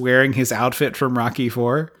just wearing his outfit from Rocky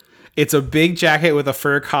IV? It's a big jacket with a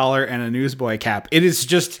fur collar and a newsboy cap. It is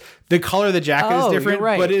just, the color of the jacket is different,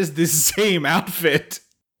 right. but it is the same outfit.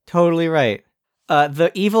 Totally right.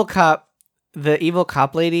 The evil cop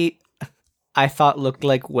lady, I thought looked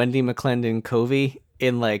like Wendy McClendon Covey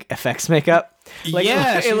in like effects makeup. Like,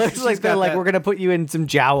 yeah, it looks like they're like, we're gonna put you in some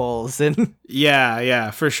jowls and.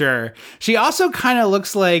 Yeah, for sure. She also kind of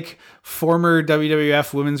looks like former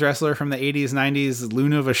WWF women's wrestler from the 80s, 90s,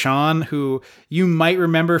 Luna Vachon, who you might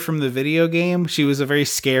remember from the video game. She was a very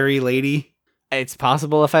scary lady. It's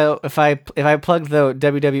possible if I plugged the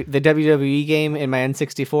WWE game in my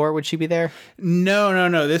N64, would she be there?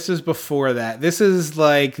 No. This is before that. This is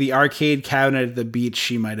like the arcade cabinet at the beach.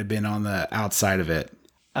 She might have been on the outside of it.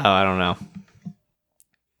 Oh, I don't know.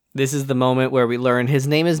 This is the moment where we learn his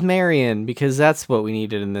name is Marion, because that's what we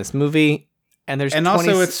needed in this movie. And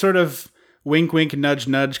also it's sort of wink, wink, nudge,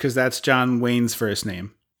 nudge, because that's John Wayne's first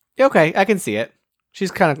name. Okay, I can see it. She's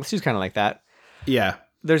kind of like that. Yeah.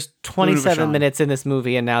 There's 27 minutes in this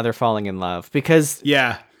movie, and now they're falling in love because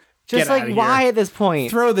Just like, why at this point?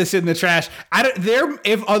 Throw this in the trash.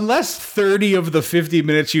 Unless 30 of the 50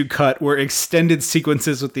 minutes you cut were extended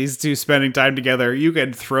sequences with these two spending time together, you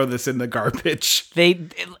can throw this in the garbage.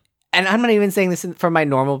 And I'm not even saying this from my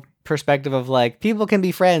normal perspective of like, people can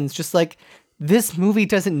be friends. Just like, this movie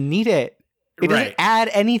doesn't need it. It doesn't add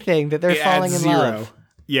anything that they're falling in love.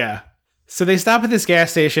 Yeah. So they stop at this gas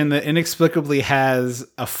station that inexplicably has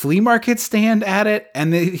a flea market stand at it,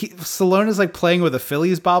 and Stallone is like playing with a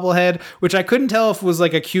Phillies bobblehead, which I couldn't tell if it was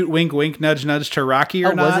like a cute wink, wink, nudge, nudge to Rocky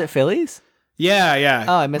or not. Was it Phillies? Yeah.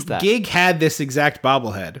 Oh, I missed that. Gig had this exact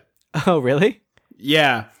bobblehead. Oh, really?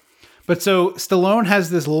 Yeah. But so Stallone has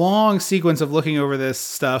this long sequence of looking over this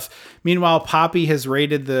stuff. Meanwhile, Poppy has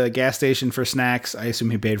raided the gas station for snacks. I assume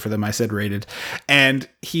he paid for them. I said raided. And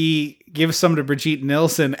he gives some to Brigitte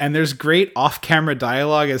Nielsen. And there's great off-camera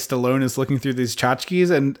dialogue as Stallone is looking through these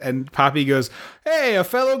tchotchkes. And Poppy goes, "Hey, a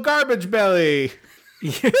fellow garbage belly."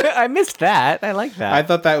 I missed that. I like that. I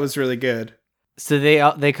thought that was really good. So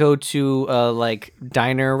they go to like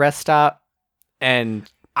diner rest stop.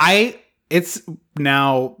 And it's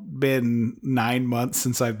now been 9 months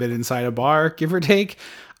since I've been inside a bar, give or take.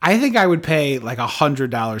 I think I would pay like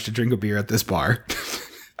 $100 to drink a beer at this bar.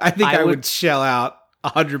 I think I would shell out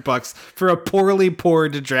 $100 for a poorly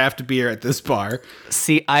poured draft beer at this bar.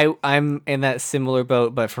 See, I'm in that similar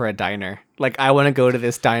boat, but for a diner. Like, I want to go to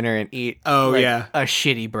this diner and eat a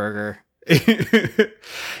shitty burger.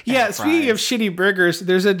 Yeah, speaking of shitty burgers,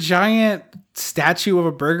 there's a giant statue of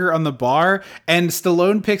a burger on the bar, and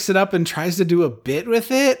Stallone picks it up and tries to do a bit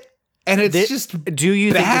with it, and it's just do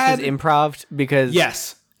you bad. Think this is improv? Because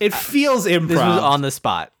yes, it feels improv. This was on the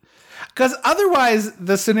spot. Because otherwise,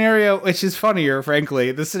 the scenario, which is funnier,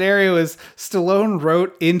 frankly, the scenario is Stallone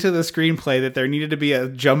wrote into the screenplay that there needed to be a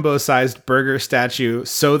jumbo-sized burger statue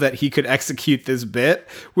so that he could execute this bit,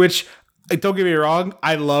 which, don't get me wrong,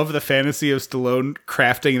 I love the fantasy of Stallone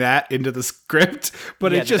crafting that into the script,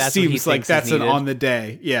 but it just seems like that's an on the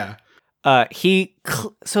day. Yeah.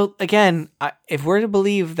 So again, if we're to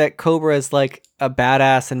believe that Cobra is like a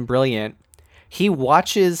badass and brilliant, he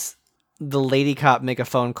watches the lady cop make a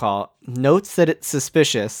phone call, notes that it's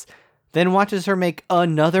suspicious, then watches her make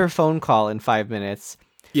another phone call in 5 minutes.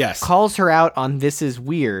 Yes. Calls her out on "this is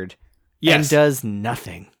weird." Yes. And does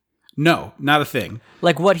nothing. No, not a thing.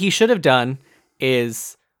 Like, what he should have done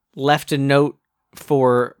is left a note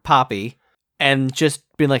for Poppy and just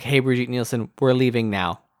been like, "Hey, Brigitte Nielsen, we're leaving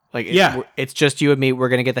now. Like, it's just you and me. We're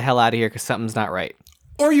going to get the hell out of here because something's not right."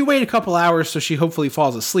 Or you wait a couple hours so she hopefully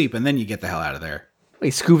falls asleep and then you get the hell out of there. He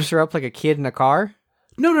scoops her up like a kid in a car?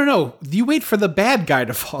 No. You wait for the bad guy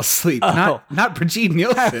to fall asleep, not Brigitte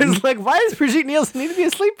Nielsen. I was like, why does Brigitte Nielsen need to be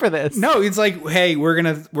asleep for this? No, it's like, hey, we're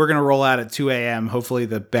gonna roll out at 2 a.m. Hopefully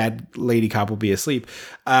the bad lady cop will be asleep.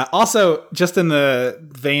 Also, just in the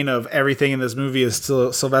vein of everything in this movie is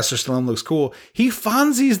still Sylvester Stallone looks cool, he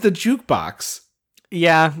Fonzies the jukebox.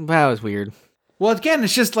 Yeah, that was weird. Well, again,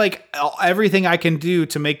 it's just like everything I can do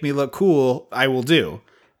to make me look cool, I will do.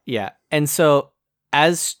 Yeah, and so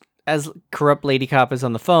as corrupt lady cop is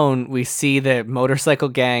on the phone, we see the motorcycle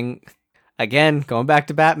gang, again, going back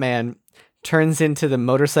to Batman, turns into the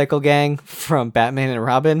motorcycle gang from Batman and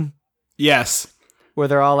Robin. Yes. Where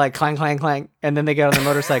they're all like clang, clang, clang, and then they get on their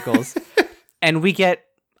motorcycles. And we get,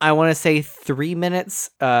 I want to say 3 minutes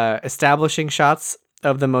establishing shots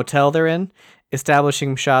of the motel they're in,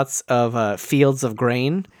 establishing shots of fields of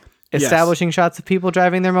grain, establishing shots of people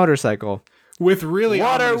driving their motorcycle. With really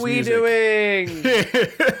what are we music. Doing?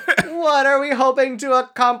 What are we hoping to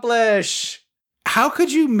accomplish? How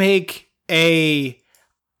could you make a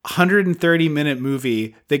 130-minute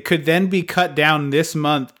movie that could then be cut down this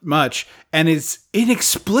much and is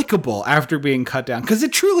inexplicable after being cut down? Because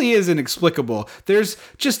it truly is inexplicable. There's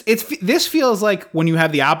just this feels like when you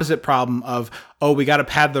have the opposite problem of, oh, we got to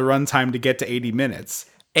pad the runtime to get to 80 minutes.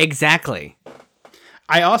 Exactly.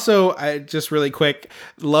 I just really quick,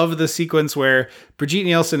 love the sequence where Brigitte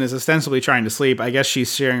Nielsen is ostensibly trying to sleep. I guess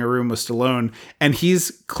she's sharing a room with Stallone, and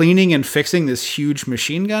he's cleaning and fixing this huge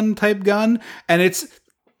machine gun type gun. And it's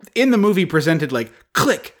in the movie presented like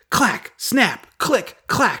click, clack, snap, click,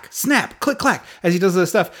 clack, snap, click, clack, as he does this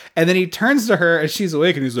stuff. And then he turns to her as she's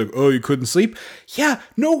awake and he's like, "Oh, you couldn't sleep? Yeah,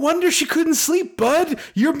 no wonder she couldn't sleep, bud.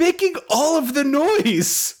 You're making all of the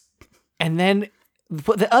noise." And then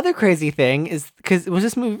but the other crazy thing is, because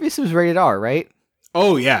this was rated R, right?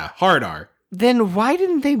 Oh yeah, hard R. Then why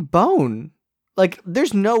didn't they bone? Like,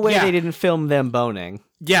 there's no way they didn't film them boning.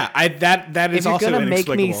 Yeah, that is also inexplicable. If you're gonna make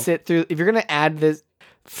me sit through, if you're gonna add this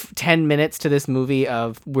 10 minutes to this movie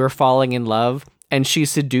of we're falling in love and she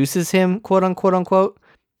seduces him, quote unquote,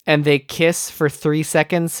 and they kiss for 3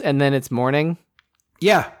 seconds and then it's morning.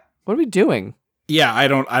 Yeah. What are we doing? Yeah, I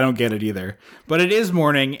don't get it either. But it is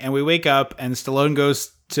morning, and we wake up, and Stallone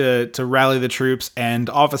goes to rally the troops, and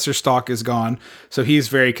Officer Stalk is gone, so he's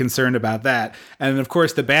very concerned about that. And of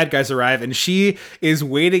course, the bad guys arrive, and she is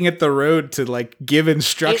waiting at the road to like give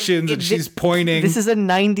instructions, and she's pointing. This is a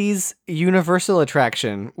 '90s Universal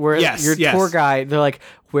attraction where your tour guide. They're like,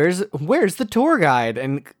 "Where's the tour guide?"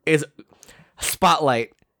 And is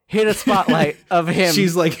spotlight. Hit a spotlight of him.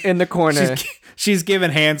 She's like in the corner. She's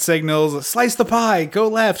giving hand signals. Slice the pie. Go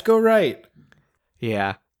left. Go right.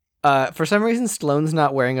 Yeah. For some reason, Stallone's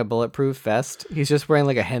not wearing a bulletproof vest. He's just wearing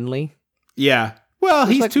like a Henley. Yeah. Well,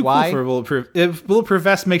 he's like, too cool for a bulletproof. If bulletproof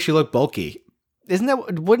vest makes you look bulky.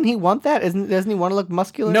 Wouldn't he want that? Doesn't he want to look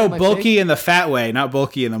muscular? No, bulky in the fat way, not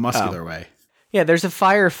bulky in the muscular way. Yeah, there's a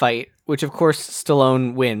firefight, which of course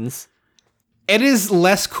Stallone wins. It is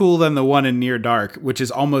less cool than the one in Near Dark, which is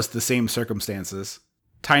almost the same circumstances.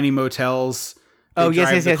 Tiny motels.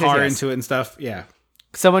 Drive the car into it and stuff. Yeah.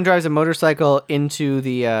 Someone drives a motorcycle into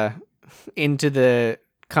the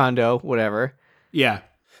condo, whatever. Yeah.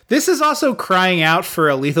 This is also crying out for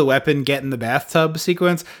a Lethal Weapon get in the bathtub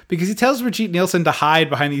sequence, because he tells Brigitte Nielsen to hide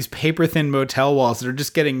behind these paper-thin motel walls that are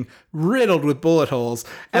just getting riddled with bullet holes.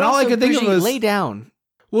 And all I could think of was... lay down.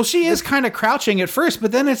 Well, she is kind of crouching at first,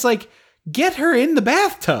 but then it's like, get her in the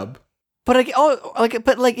bathtub. But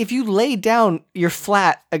if you lay down, you're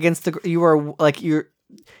flat against you're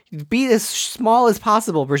be as small as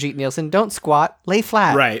possible, Brigitte Nielsen. Don't squat. Lay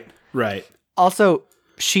flat. Right. Also,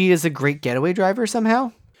 she is a great getaway driver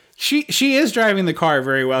somehow. She is driving the car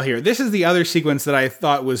very well here. This is the other sequence that I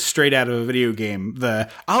thought was straight out of a video game.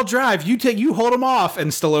 I'll drive, you hold him off,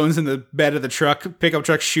 and Stallone's in the bed of the pickup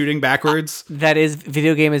truck shooting backwards.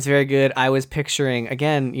 Video game is very good. I was picturing,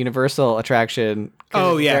 again, Universal attraction.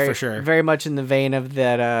 Oh yeah, for sure. Very much in the vein of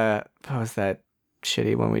that, what was that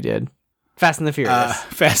shitty one we did? Fast and the Furious.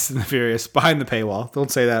 Fast and the Furious, behind the paywall.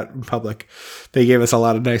 Don't say that in public. They gave us a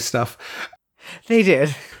lot of nice stuff. They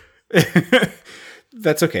did.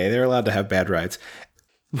 That's okay. They're allowed to have bad rides.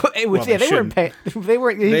 They didn't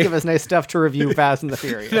give us nice stuff to review Fast and the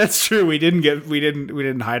Furious. That's true. We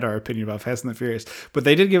didn't hide our opinion about Fast and the Furious, but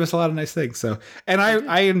they did give us a lot of nice things. So, and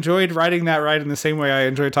I enjoyed writing that ride in the same way I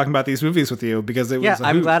enjoyed talking about these movies with you, because it was. Yeah,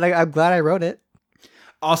 I'm glad I wrote it.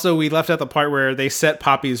 Also, we left out the part where they set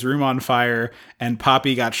Poppy's room on fire and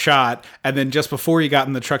Poppy got shot. And then just before he got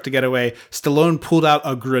in the truck to get away, Stallone pulled out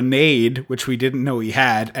a grenade, which we didn't know he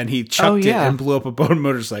had, and he chucked it and blew up a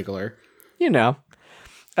motorcycler. You know.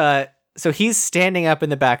 So he's standing up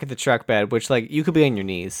in the back of the truck bed, which, like, you could be on your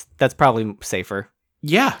knees. That's probably safer.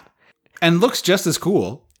 Yeah. And looks just as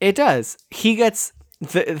cool. It does. He gets...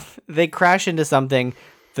 They crash into something.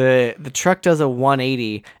 The truck does a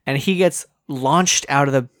 180, and he gets... launched out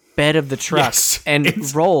of the bed of the truck and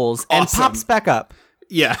rolls and pops back up.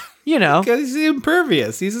 Yeah. You know. Because he's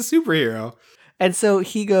impervious. He's a superhero. And so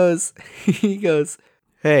he goes,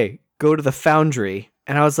 hey, go to the foundry.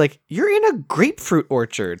 And I was like, you're in a grapefruit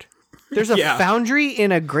orchard. There's a foundry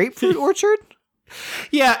in a grapefruit orchard?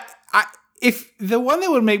 Yeah. If the one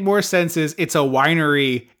that would make more sense is it's a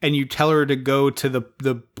winery and you tell her to go to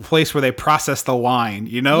the place where they process the wine,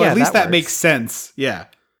 you know? At least that makes sense. Yeah.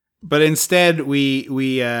 But instead,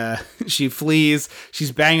 she flees.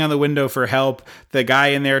 She's banging on the window for help. The guy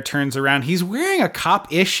in there turns around. He's wearing a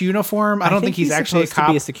cop-ish uniform. I don't think he's actually a cop.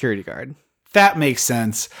 To be a security guard. That makes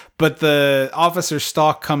sense. But the Officer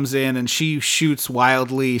Stalk comes in and she shoots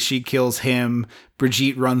wildly. She kills him.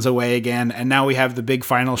 Brigitte runs away again. And now we have the big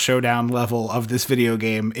final showdown level of this video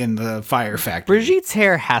game in the fire factory. Brigitte's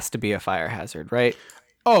hair has to be a fire hazard, right?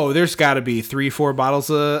 Oh, there's got to be 3-4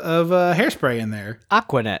 bottles of hairspray in there.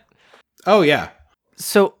 Aquanet. Oh, yeah.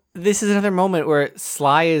 So this is another moment where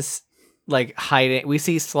Sly is like hiding. We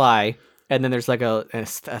see Sly, and then there's like a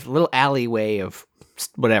little alleyway of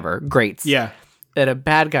whatever, grates. Yeah. And a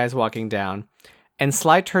bad guy's walking down, and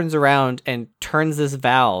Sly turns around and turns this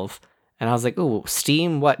valve. And I was like, ooh,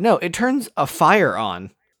 steam? What? No, it turns a fire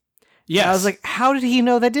on. Yes. And I was like, how did he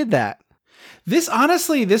know that did that? This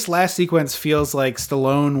last sequence feels like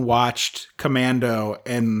Stallone watched Commando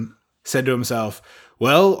and said to himself,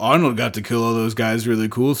 well, Arnold got to kill all those guys really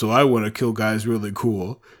cool, so I want to kill guys really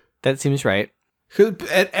cool. That seems right.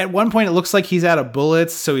 At one point, it looks like he's out of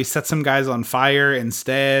bullets, so he sets some guys on fire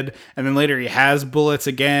instead, and then later he has bullets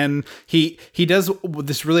again. He does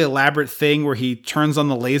this really elaborate thing where he turns on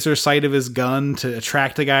the laser sight of his gun to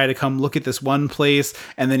attract a guy to come look at this one place,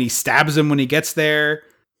 and then he stabs him when he gets there.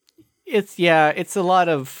 It's a lot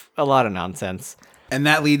of nonsense. And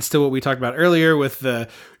that leads to what we talked about earlier with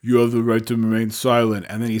you have the right to remain silent.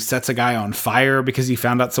 And then he sets a guy on fire because he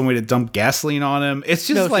found out some way to dump gasoline on him. It's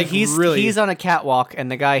just he's on a catwalk and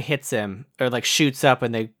the guy hits him or like shoots up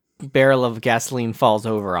and the barrel of gasoline falls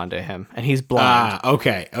over onto him and he's blind.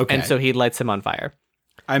 Okay. And so he lights him on fire.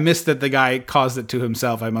 I missed that the guy caused it to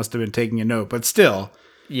himself. I must have been taking a note, but still.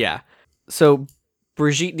 Yeah. So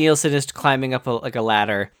Brigitte Nielsen is climbing up a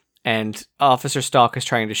ladder and Officer Stalk is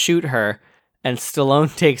trying to shoot her. And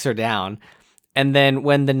Stallone takes her down. And then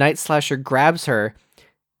when the Night Slasher grabs her,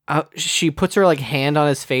 she puts her like hand on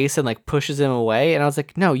his face and like pushes him away. And I was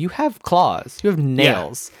like, no, you have claws. You have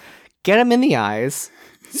nails. Yeah. Get him in the eyes.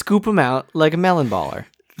 Scoop him out like a melon baller.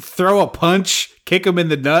 Throw a punch. Kick him in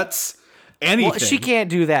the nuts. Anything. Well, she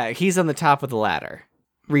can't do that. He's on the top of the ladder.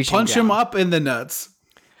 Reaching punch down. Him up in the nuts.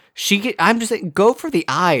 I'm just saying, go for the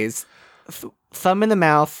eyes. Thumb in the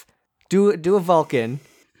mouth. Do a Vulcan.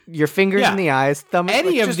 Your fingers in the eyes, thumb.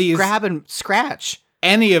 Any of these, grab and scratch.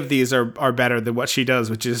 Any of these are better than what she does,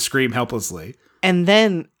 which is scream helplessly. And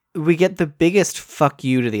then we get the biggest fuck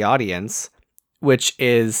you to the audience, which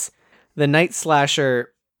is the Night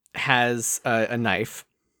Slasher has a knife,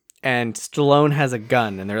 and Stallone has a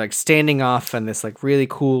gun, and they're like standing off on this like really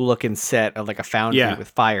cool looking set of like a foundry with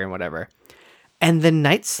fire and whatever. And the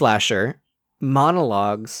Night Slasher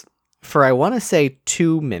monologues for I want to say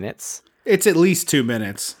 2 minutes. It's at least 2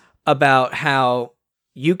 minutes. About how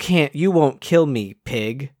you won't kill me,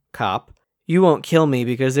 pig, cop. You won't kill me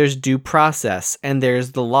because there's due process and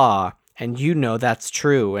there's the law and you know that's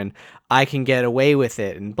true and I can get away with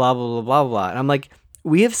it and blah, blah, blah, blah, blah. And I'm like,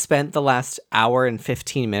 we have spent the last hour and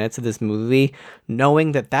 15 minutes of this movie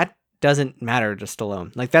knowing that doesn't matter to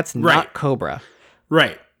Stallone. Like, that's not Cobra.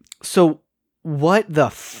 Right. So what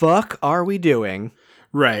the fuck are we doing?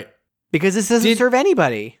 Right. Because this doesn't serve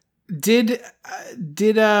anybody. Did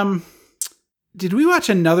we watch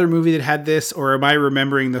another movie that had this, or am I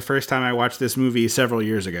remembering the first time I watched this movie several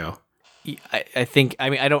years ago? I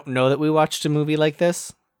don't know that we watched a movie like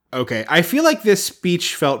this. Okay. I feel like this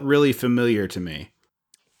speech felt really familiar to me.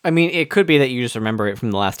 I mean, it could be that you just remember it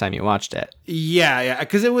from the last time you watched it. Yeah.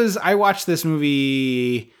 Because I watched this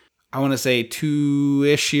movie, I want to say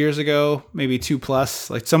 2-ish years ago, maybe 2+,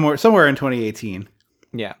 like somewhere in 2018.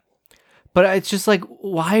 Yeah. But it's just like,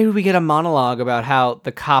 why do we get a monologue about how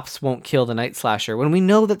the cops won't kill the Night Slasher when we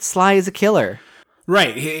know that Sly is a killer?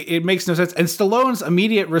 Right. It makes no sense. And Stallone's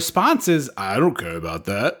immediate response is, I don't care about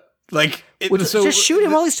that. Like, just shoot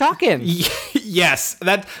him while he's talking. Yes,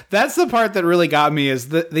 that's the part that really got me. Is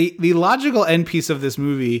the logical end piece of this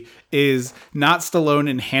movie is not Stallone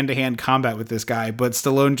in hand-to-hand combat with this guy, but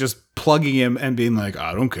Stallone just plugging him and being like,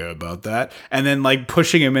 I don't care about that, and then like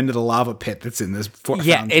pushing him into the lava pit that's in this.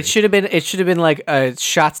 Yeah, it should have been like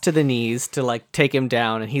shots to the knees to like take him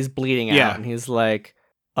down, and he's bleeding out, and he's like,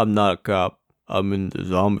 I'm not a cop. I'm in the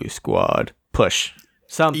zombie squad. Push.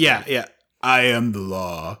 Something. Yeah. I am the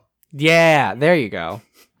law. Yeah, there you go.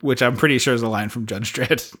 Which I'm pretty sure is a line from Judge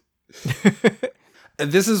Dredd.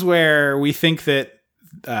 This is where we think that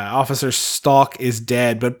Officer Stalk is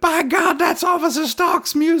dead, but by God, that's Officer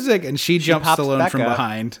Stalk's music. And she jumps Stallone from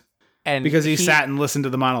behind. And because he sat and listened to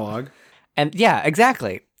the monologue. And yeah,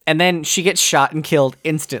 exactly. And then she gets shot and killed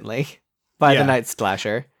instantly by the Night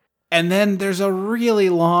Slasher. And then there's a really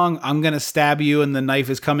long, I'm going to stab you, and the knife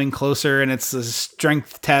is coming closer, and it's a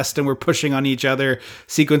strength test, and we're pushing on each other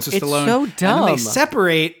sequence with Stallone. It's so dumb. And then they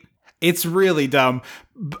separate. It's really dumb.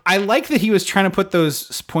 I like that he was trying to put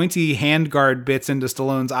those pointy handguard bits into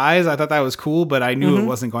Stallone's eyes. I thought that was cool, but I knew it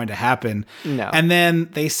wasn't going to happen. No. And then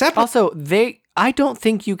they separate. Also, I don't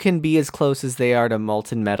think you can be as close as they are to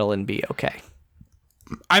molten metal and be okay.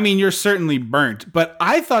 I mean, you're certainly burnt, but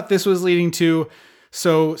I thought this was leading to...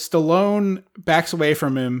 So Stallone backs away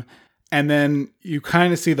from him, and then you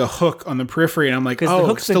kind of see the hook on the periphery, and I'm like, because the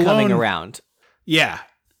hook's been coming around. Yeah.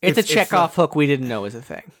 It's a Chekhov hook we didn't know was a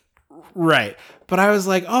thing. Right. But I was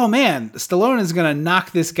like, oh man, Stallone is going to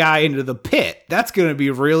knock this guy into the pit. That's going to be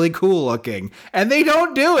really cool looking. And they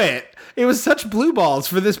don't do it. It was such blue balls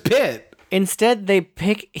for this pit. Instead,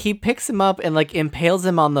 he picks him up and like impales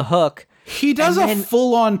him on the hook. He does a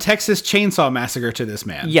full-on Texas Chainsaw Massacre to this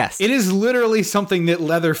man. Yes. It is literally something that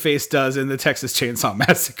Leatherface does in the Texas Chainsaw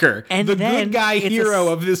Massacre. And the good guy hero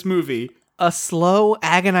of this movie. A slow,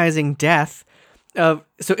 agonizing death.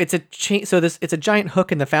 It's a giant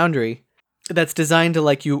hook in the foundry that's designed to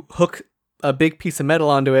like you hook a big piece of metal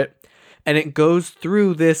onto it, and it goes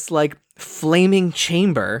through this like flaming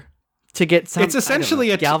chamber to get some. It's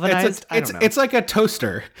essentially galvanized. It's like a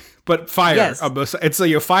toaster. But fire on both sides. It's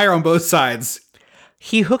like you fire on both sides.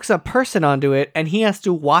 He hooks a person onto it, and he has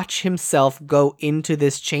to watch himself go into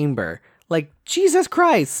this chamber Like, Jesus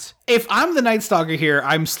Christ. If I'm the Night Stalker here,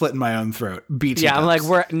 I'm slitting my own throat. BT Yeah, I'm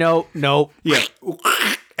like, no. Yeah.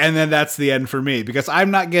 And then that's the end for me because I'm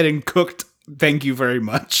not getting cooked. Thank you very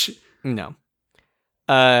much. No.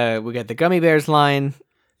 We got the gummy bears line.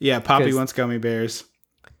 Yeah, Poppy wants gummy bears.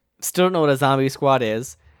 Still don't know what a zombie squad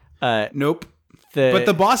is. Nope. But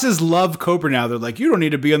the bosses love Cobra now. They're like, you don't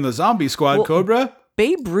need to be on the zombie squad, Cobra.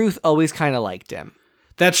 Babe Ruth always kind of liked him.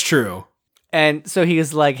 That's true. And so he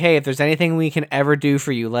was like, hey, if there's anything we can ever do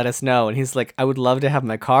for you, let us know. And he's like, I would love to have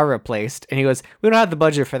my car replaced. And he goes, we don't have the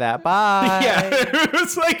budget for that. Bye. Yeah.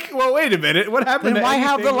 It's like, well, wait a minute. What happened? Then why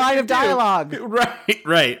have the line of dialogue?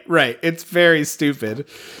 Right. It's very stupid.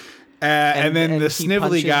 And then the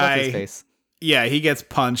snivelly guy, yeah, he gets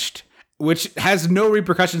punched, which has no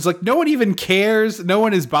repercussions. Like, no one even cares. No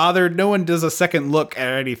one is bothered. No one does a second look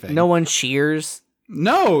at anything. No one cheers.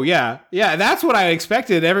 No, yeah. That's what I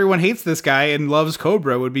expected. Everyone hates this guy and loves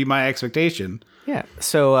Cobra would be my expectation. Yeah.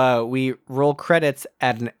 So we roll credits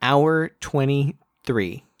at an hour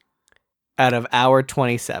 23 out of hour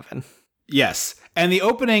 27. Yes. And the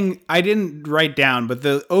opening, I didn't write down, but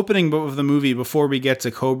the opening of the movie before we get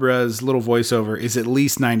to Cobra's little voiceover is at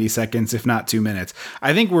least 90 seconds, if not 2 minutes.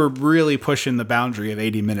 I think we're really pushing the boundary of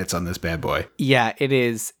 80 minutes on this bad boy. Yeah, it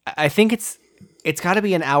is. I think it's got to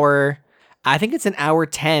be an hour. I think it's an hour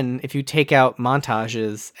 10 if you take out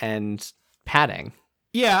montages and padding.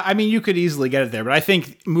 Yeah, I mean, you could easily get it there, but I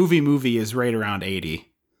think movie is right around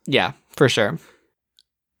 80. Yeah, for sure.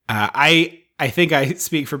 I think I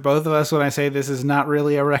speak for both of us when I say this is not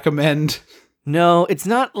really a recommend. No, it's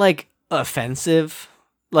not like offensive.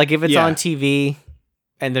 Like if it's on TV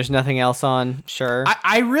and there's nothing else on, sure.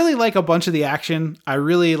 I really like a bunch of the action. I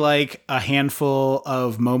really like a handful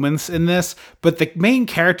of moments in this, but the main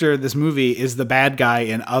character of this movie is the bad guy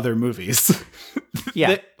in other movies.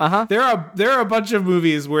 Yeah. There are a bunch of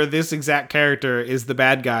movies where this exact character is the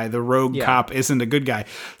bad guy. The rogue cop isn't a good guy.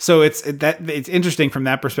 So it's interesting from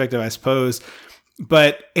that perspective, I suppose.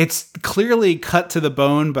 But it's clearly cut to the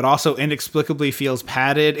bone, but also inexplicably feels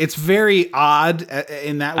padded. It's very odd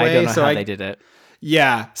in that way. I don't know how they did it.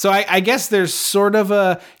 Yeah. So I guess there's sort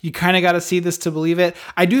of you kind of got to see this to believe it.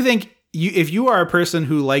 I do think if you are a person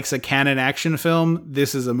who likes a canon action film,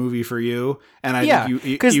 this is a movie for you. And I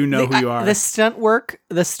think you know who you are. The stunt work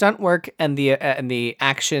and the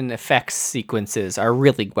action effects sequences are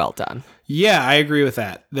really well done. Yeah, I agree with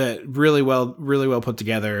that. Really well put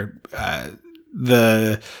together.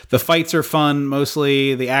 The fights are fun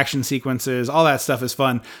mostly. The action sequences, all that stuff is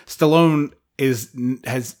fun. Stallone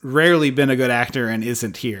has rarely been a good actor and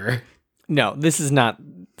isn't here. No, this is not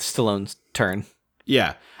Stallone's turn.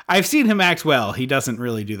 Yeah. I've seen him act well. He doesn't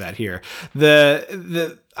really do that here.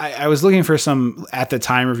 I was looking for some at the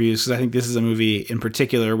time reviews because I think this is a movie in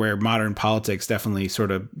particular where modern politics definitely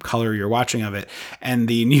sort of color your watching of it. And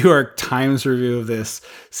the New York Times review of this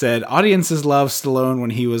said audiences loved Stallone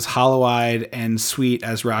when he was hollow-eyed and sweet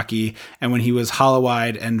as Rocky, and when he was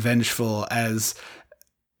hollow-eyed and vengeful as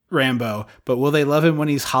Rambo. But will they love him when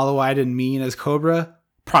he's hollow-eyed and mean as Cobra?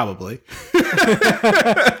 Probably.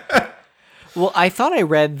 Well, I thought I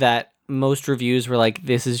read that most reviews were like,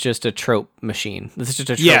 this is just a trope machine. This is just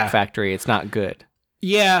a trope factory. It's not good.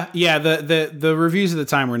 Yeah. The reviews at the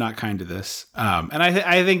time were not kind to this. And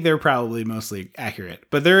I think they're probably mostly accurate.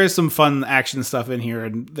 But there is some fun action stuff in here,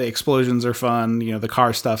 and the explosions are fun. You know, the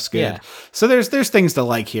car stuff's good. Yeah. So there's things to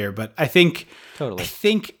like here. But I think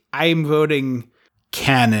I'm voting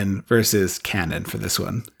canon versus canon for this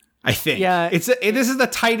one. I think. Yeah. This is the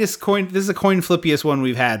tightest coin. This is the coin flippiest one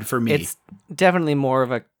we've had for me. It's definitely more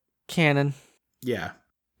of a canon. Yeah.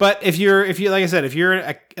 But if you're like I said, if you're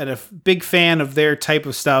a big fan of their type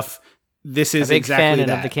of stuff, this is exactly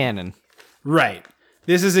that. Of the canon. Right.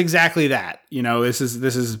 This is exactly that. You know, this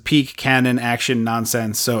is peak canon action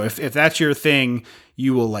nonsense. So if that's your thing,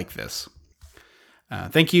 you will like this.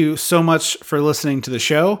 Thank you so much for listening to the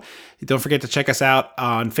show. Don't forget to check us out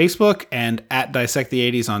on Facebook and at Dissect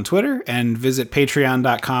the 80s on Twitter, and visit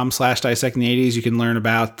patreon.com/dissecting80s. You can learn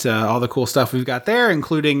about all the cool stuff we've got there,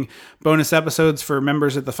 including bonus episodes for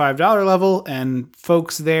members at the $5 level, and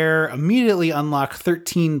folks there immediately unlock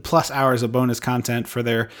 13 plus hours of bonus content for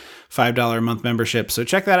their $5 a month membership. So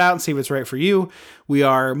check that out and see what's right for you. We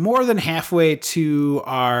are more than halfway to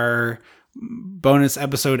our bonus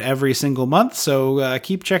episode every single month, so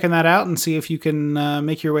keep checking that out and see if you can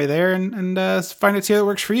make your way there and find out, see how it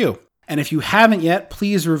works for you. And if you haven't yet,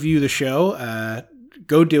 please review the show.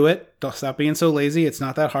 Go do it. Don't stop being so lazy. It's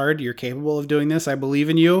not that hard. You're capable of doing this. I believe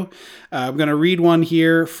in you. I'm going to read one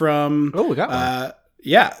here from we got one.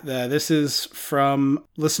 Yeah, this is from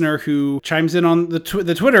listener who chimes in on the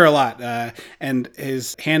Twitter a lot, and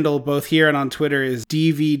his handle both here and on Twitter is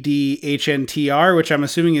DVDHNTR, which I'm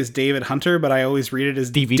assuming is David Hunter, but I always read it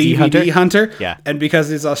as DVD Hunter. Yeah. And because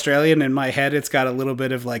he's Australian, in my head, it's got a little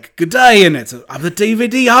bit of like, good day in it. So I'm the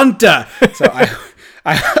DVD Hunter. So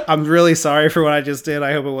I'm really sorry for what I just did.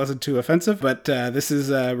 I hope it wasn't too offensive, but this is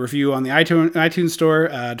a review on the iTunes store,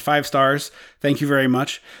 5 stars. Thank you very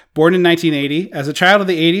much. Born in 1980. As a child of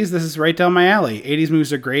the 80s, this is right down my alley. 80s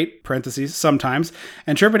movies are great, parentheses, sometimes,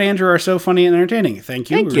 and Trip and Andrew are so funny and entertaining. Thank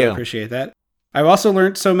you. We really appreciate that. I've also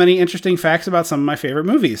learned so many interesting facts about some of my favorite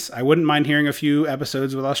movies. I wouldn't mind hearing a few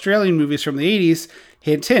episodes with Australian movies from the 80s.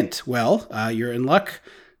 Hint, hint. Well, you're in luck,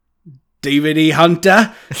 DVD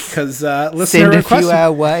Hunter, because listener send a few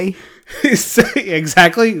our way.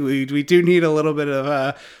 Exactly. We do need a little bit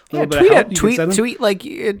of bit of help. Tweet like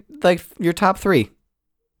your top 3.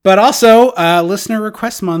 But also, listener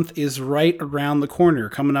request month is right around the corner,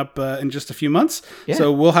 coming up in just a few months. Yeah.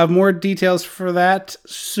 So we'll have more details for that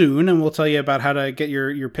soon, and we'll tell you about how to get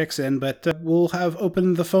your picks in. But we'll have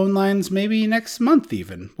opened the phone lines maybe next month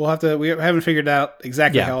even. We haven't figured out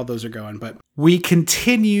exactly how all those are going. But we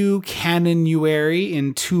continue Canonuary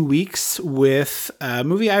in 2 weeks with a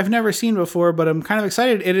movie I've never seen before, but I'm kind of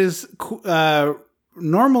excited. It is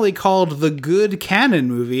normally called the Good Canon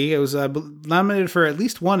movie. It was nominated for at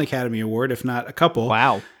least one Academy Award, if not a couple.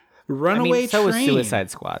 Wow. Runaway Train. So was Suicide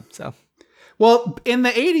Squad. So, well, in the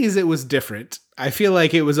 80s, it was different. I feel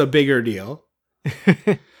like it was a bigger deal.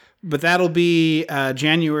 But that'll be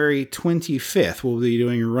January 25th. We'll be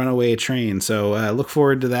doing Runaway Train. So look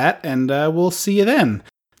forward to that, and we'll see you then.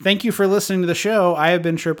 Thank you for listening to the show. I have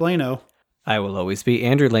been Trip Lano. I will always be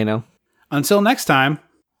Andrew Lano. Until next time.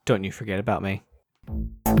 Don't you forget about me.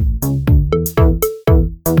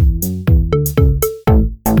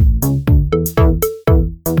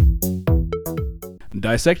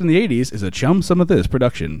 Dissecting the 80s is a Chum Some of This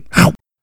production.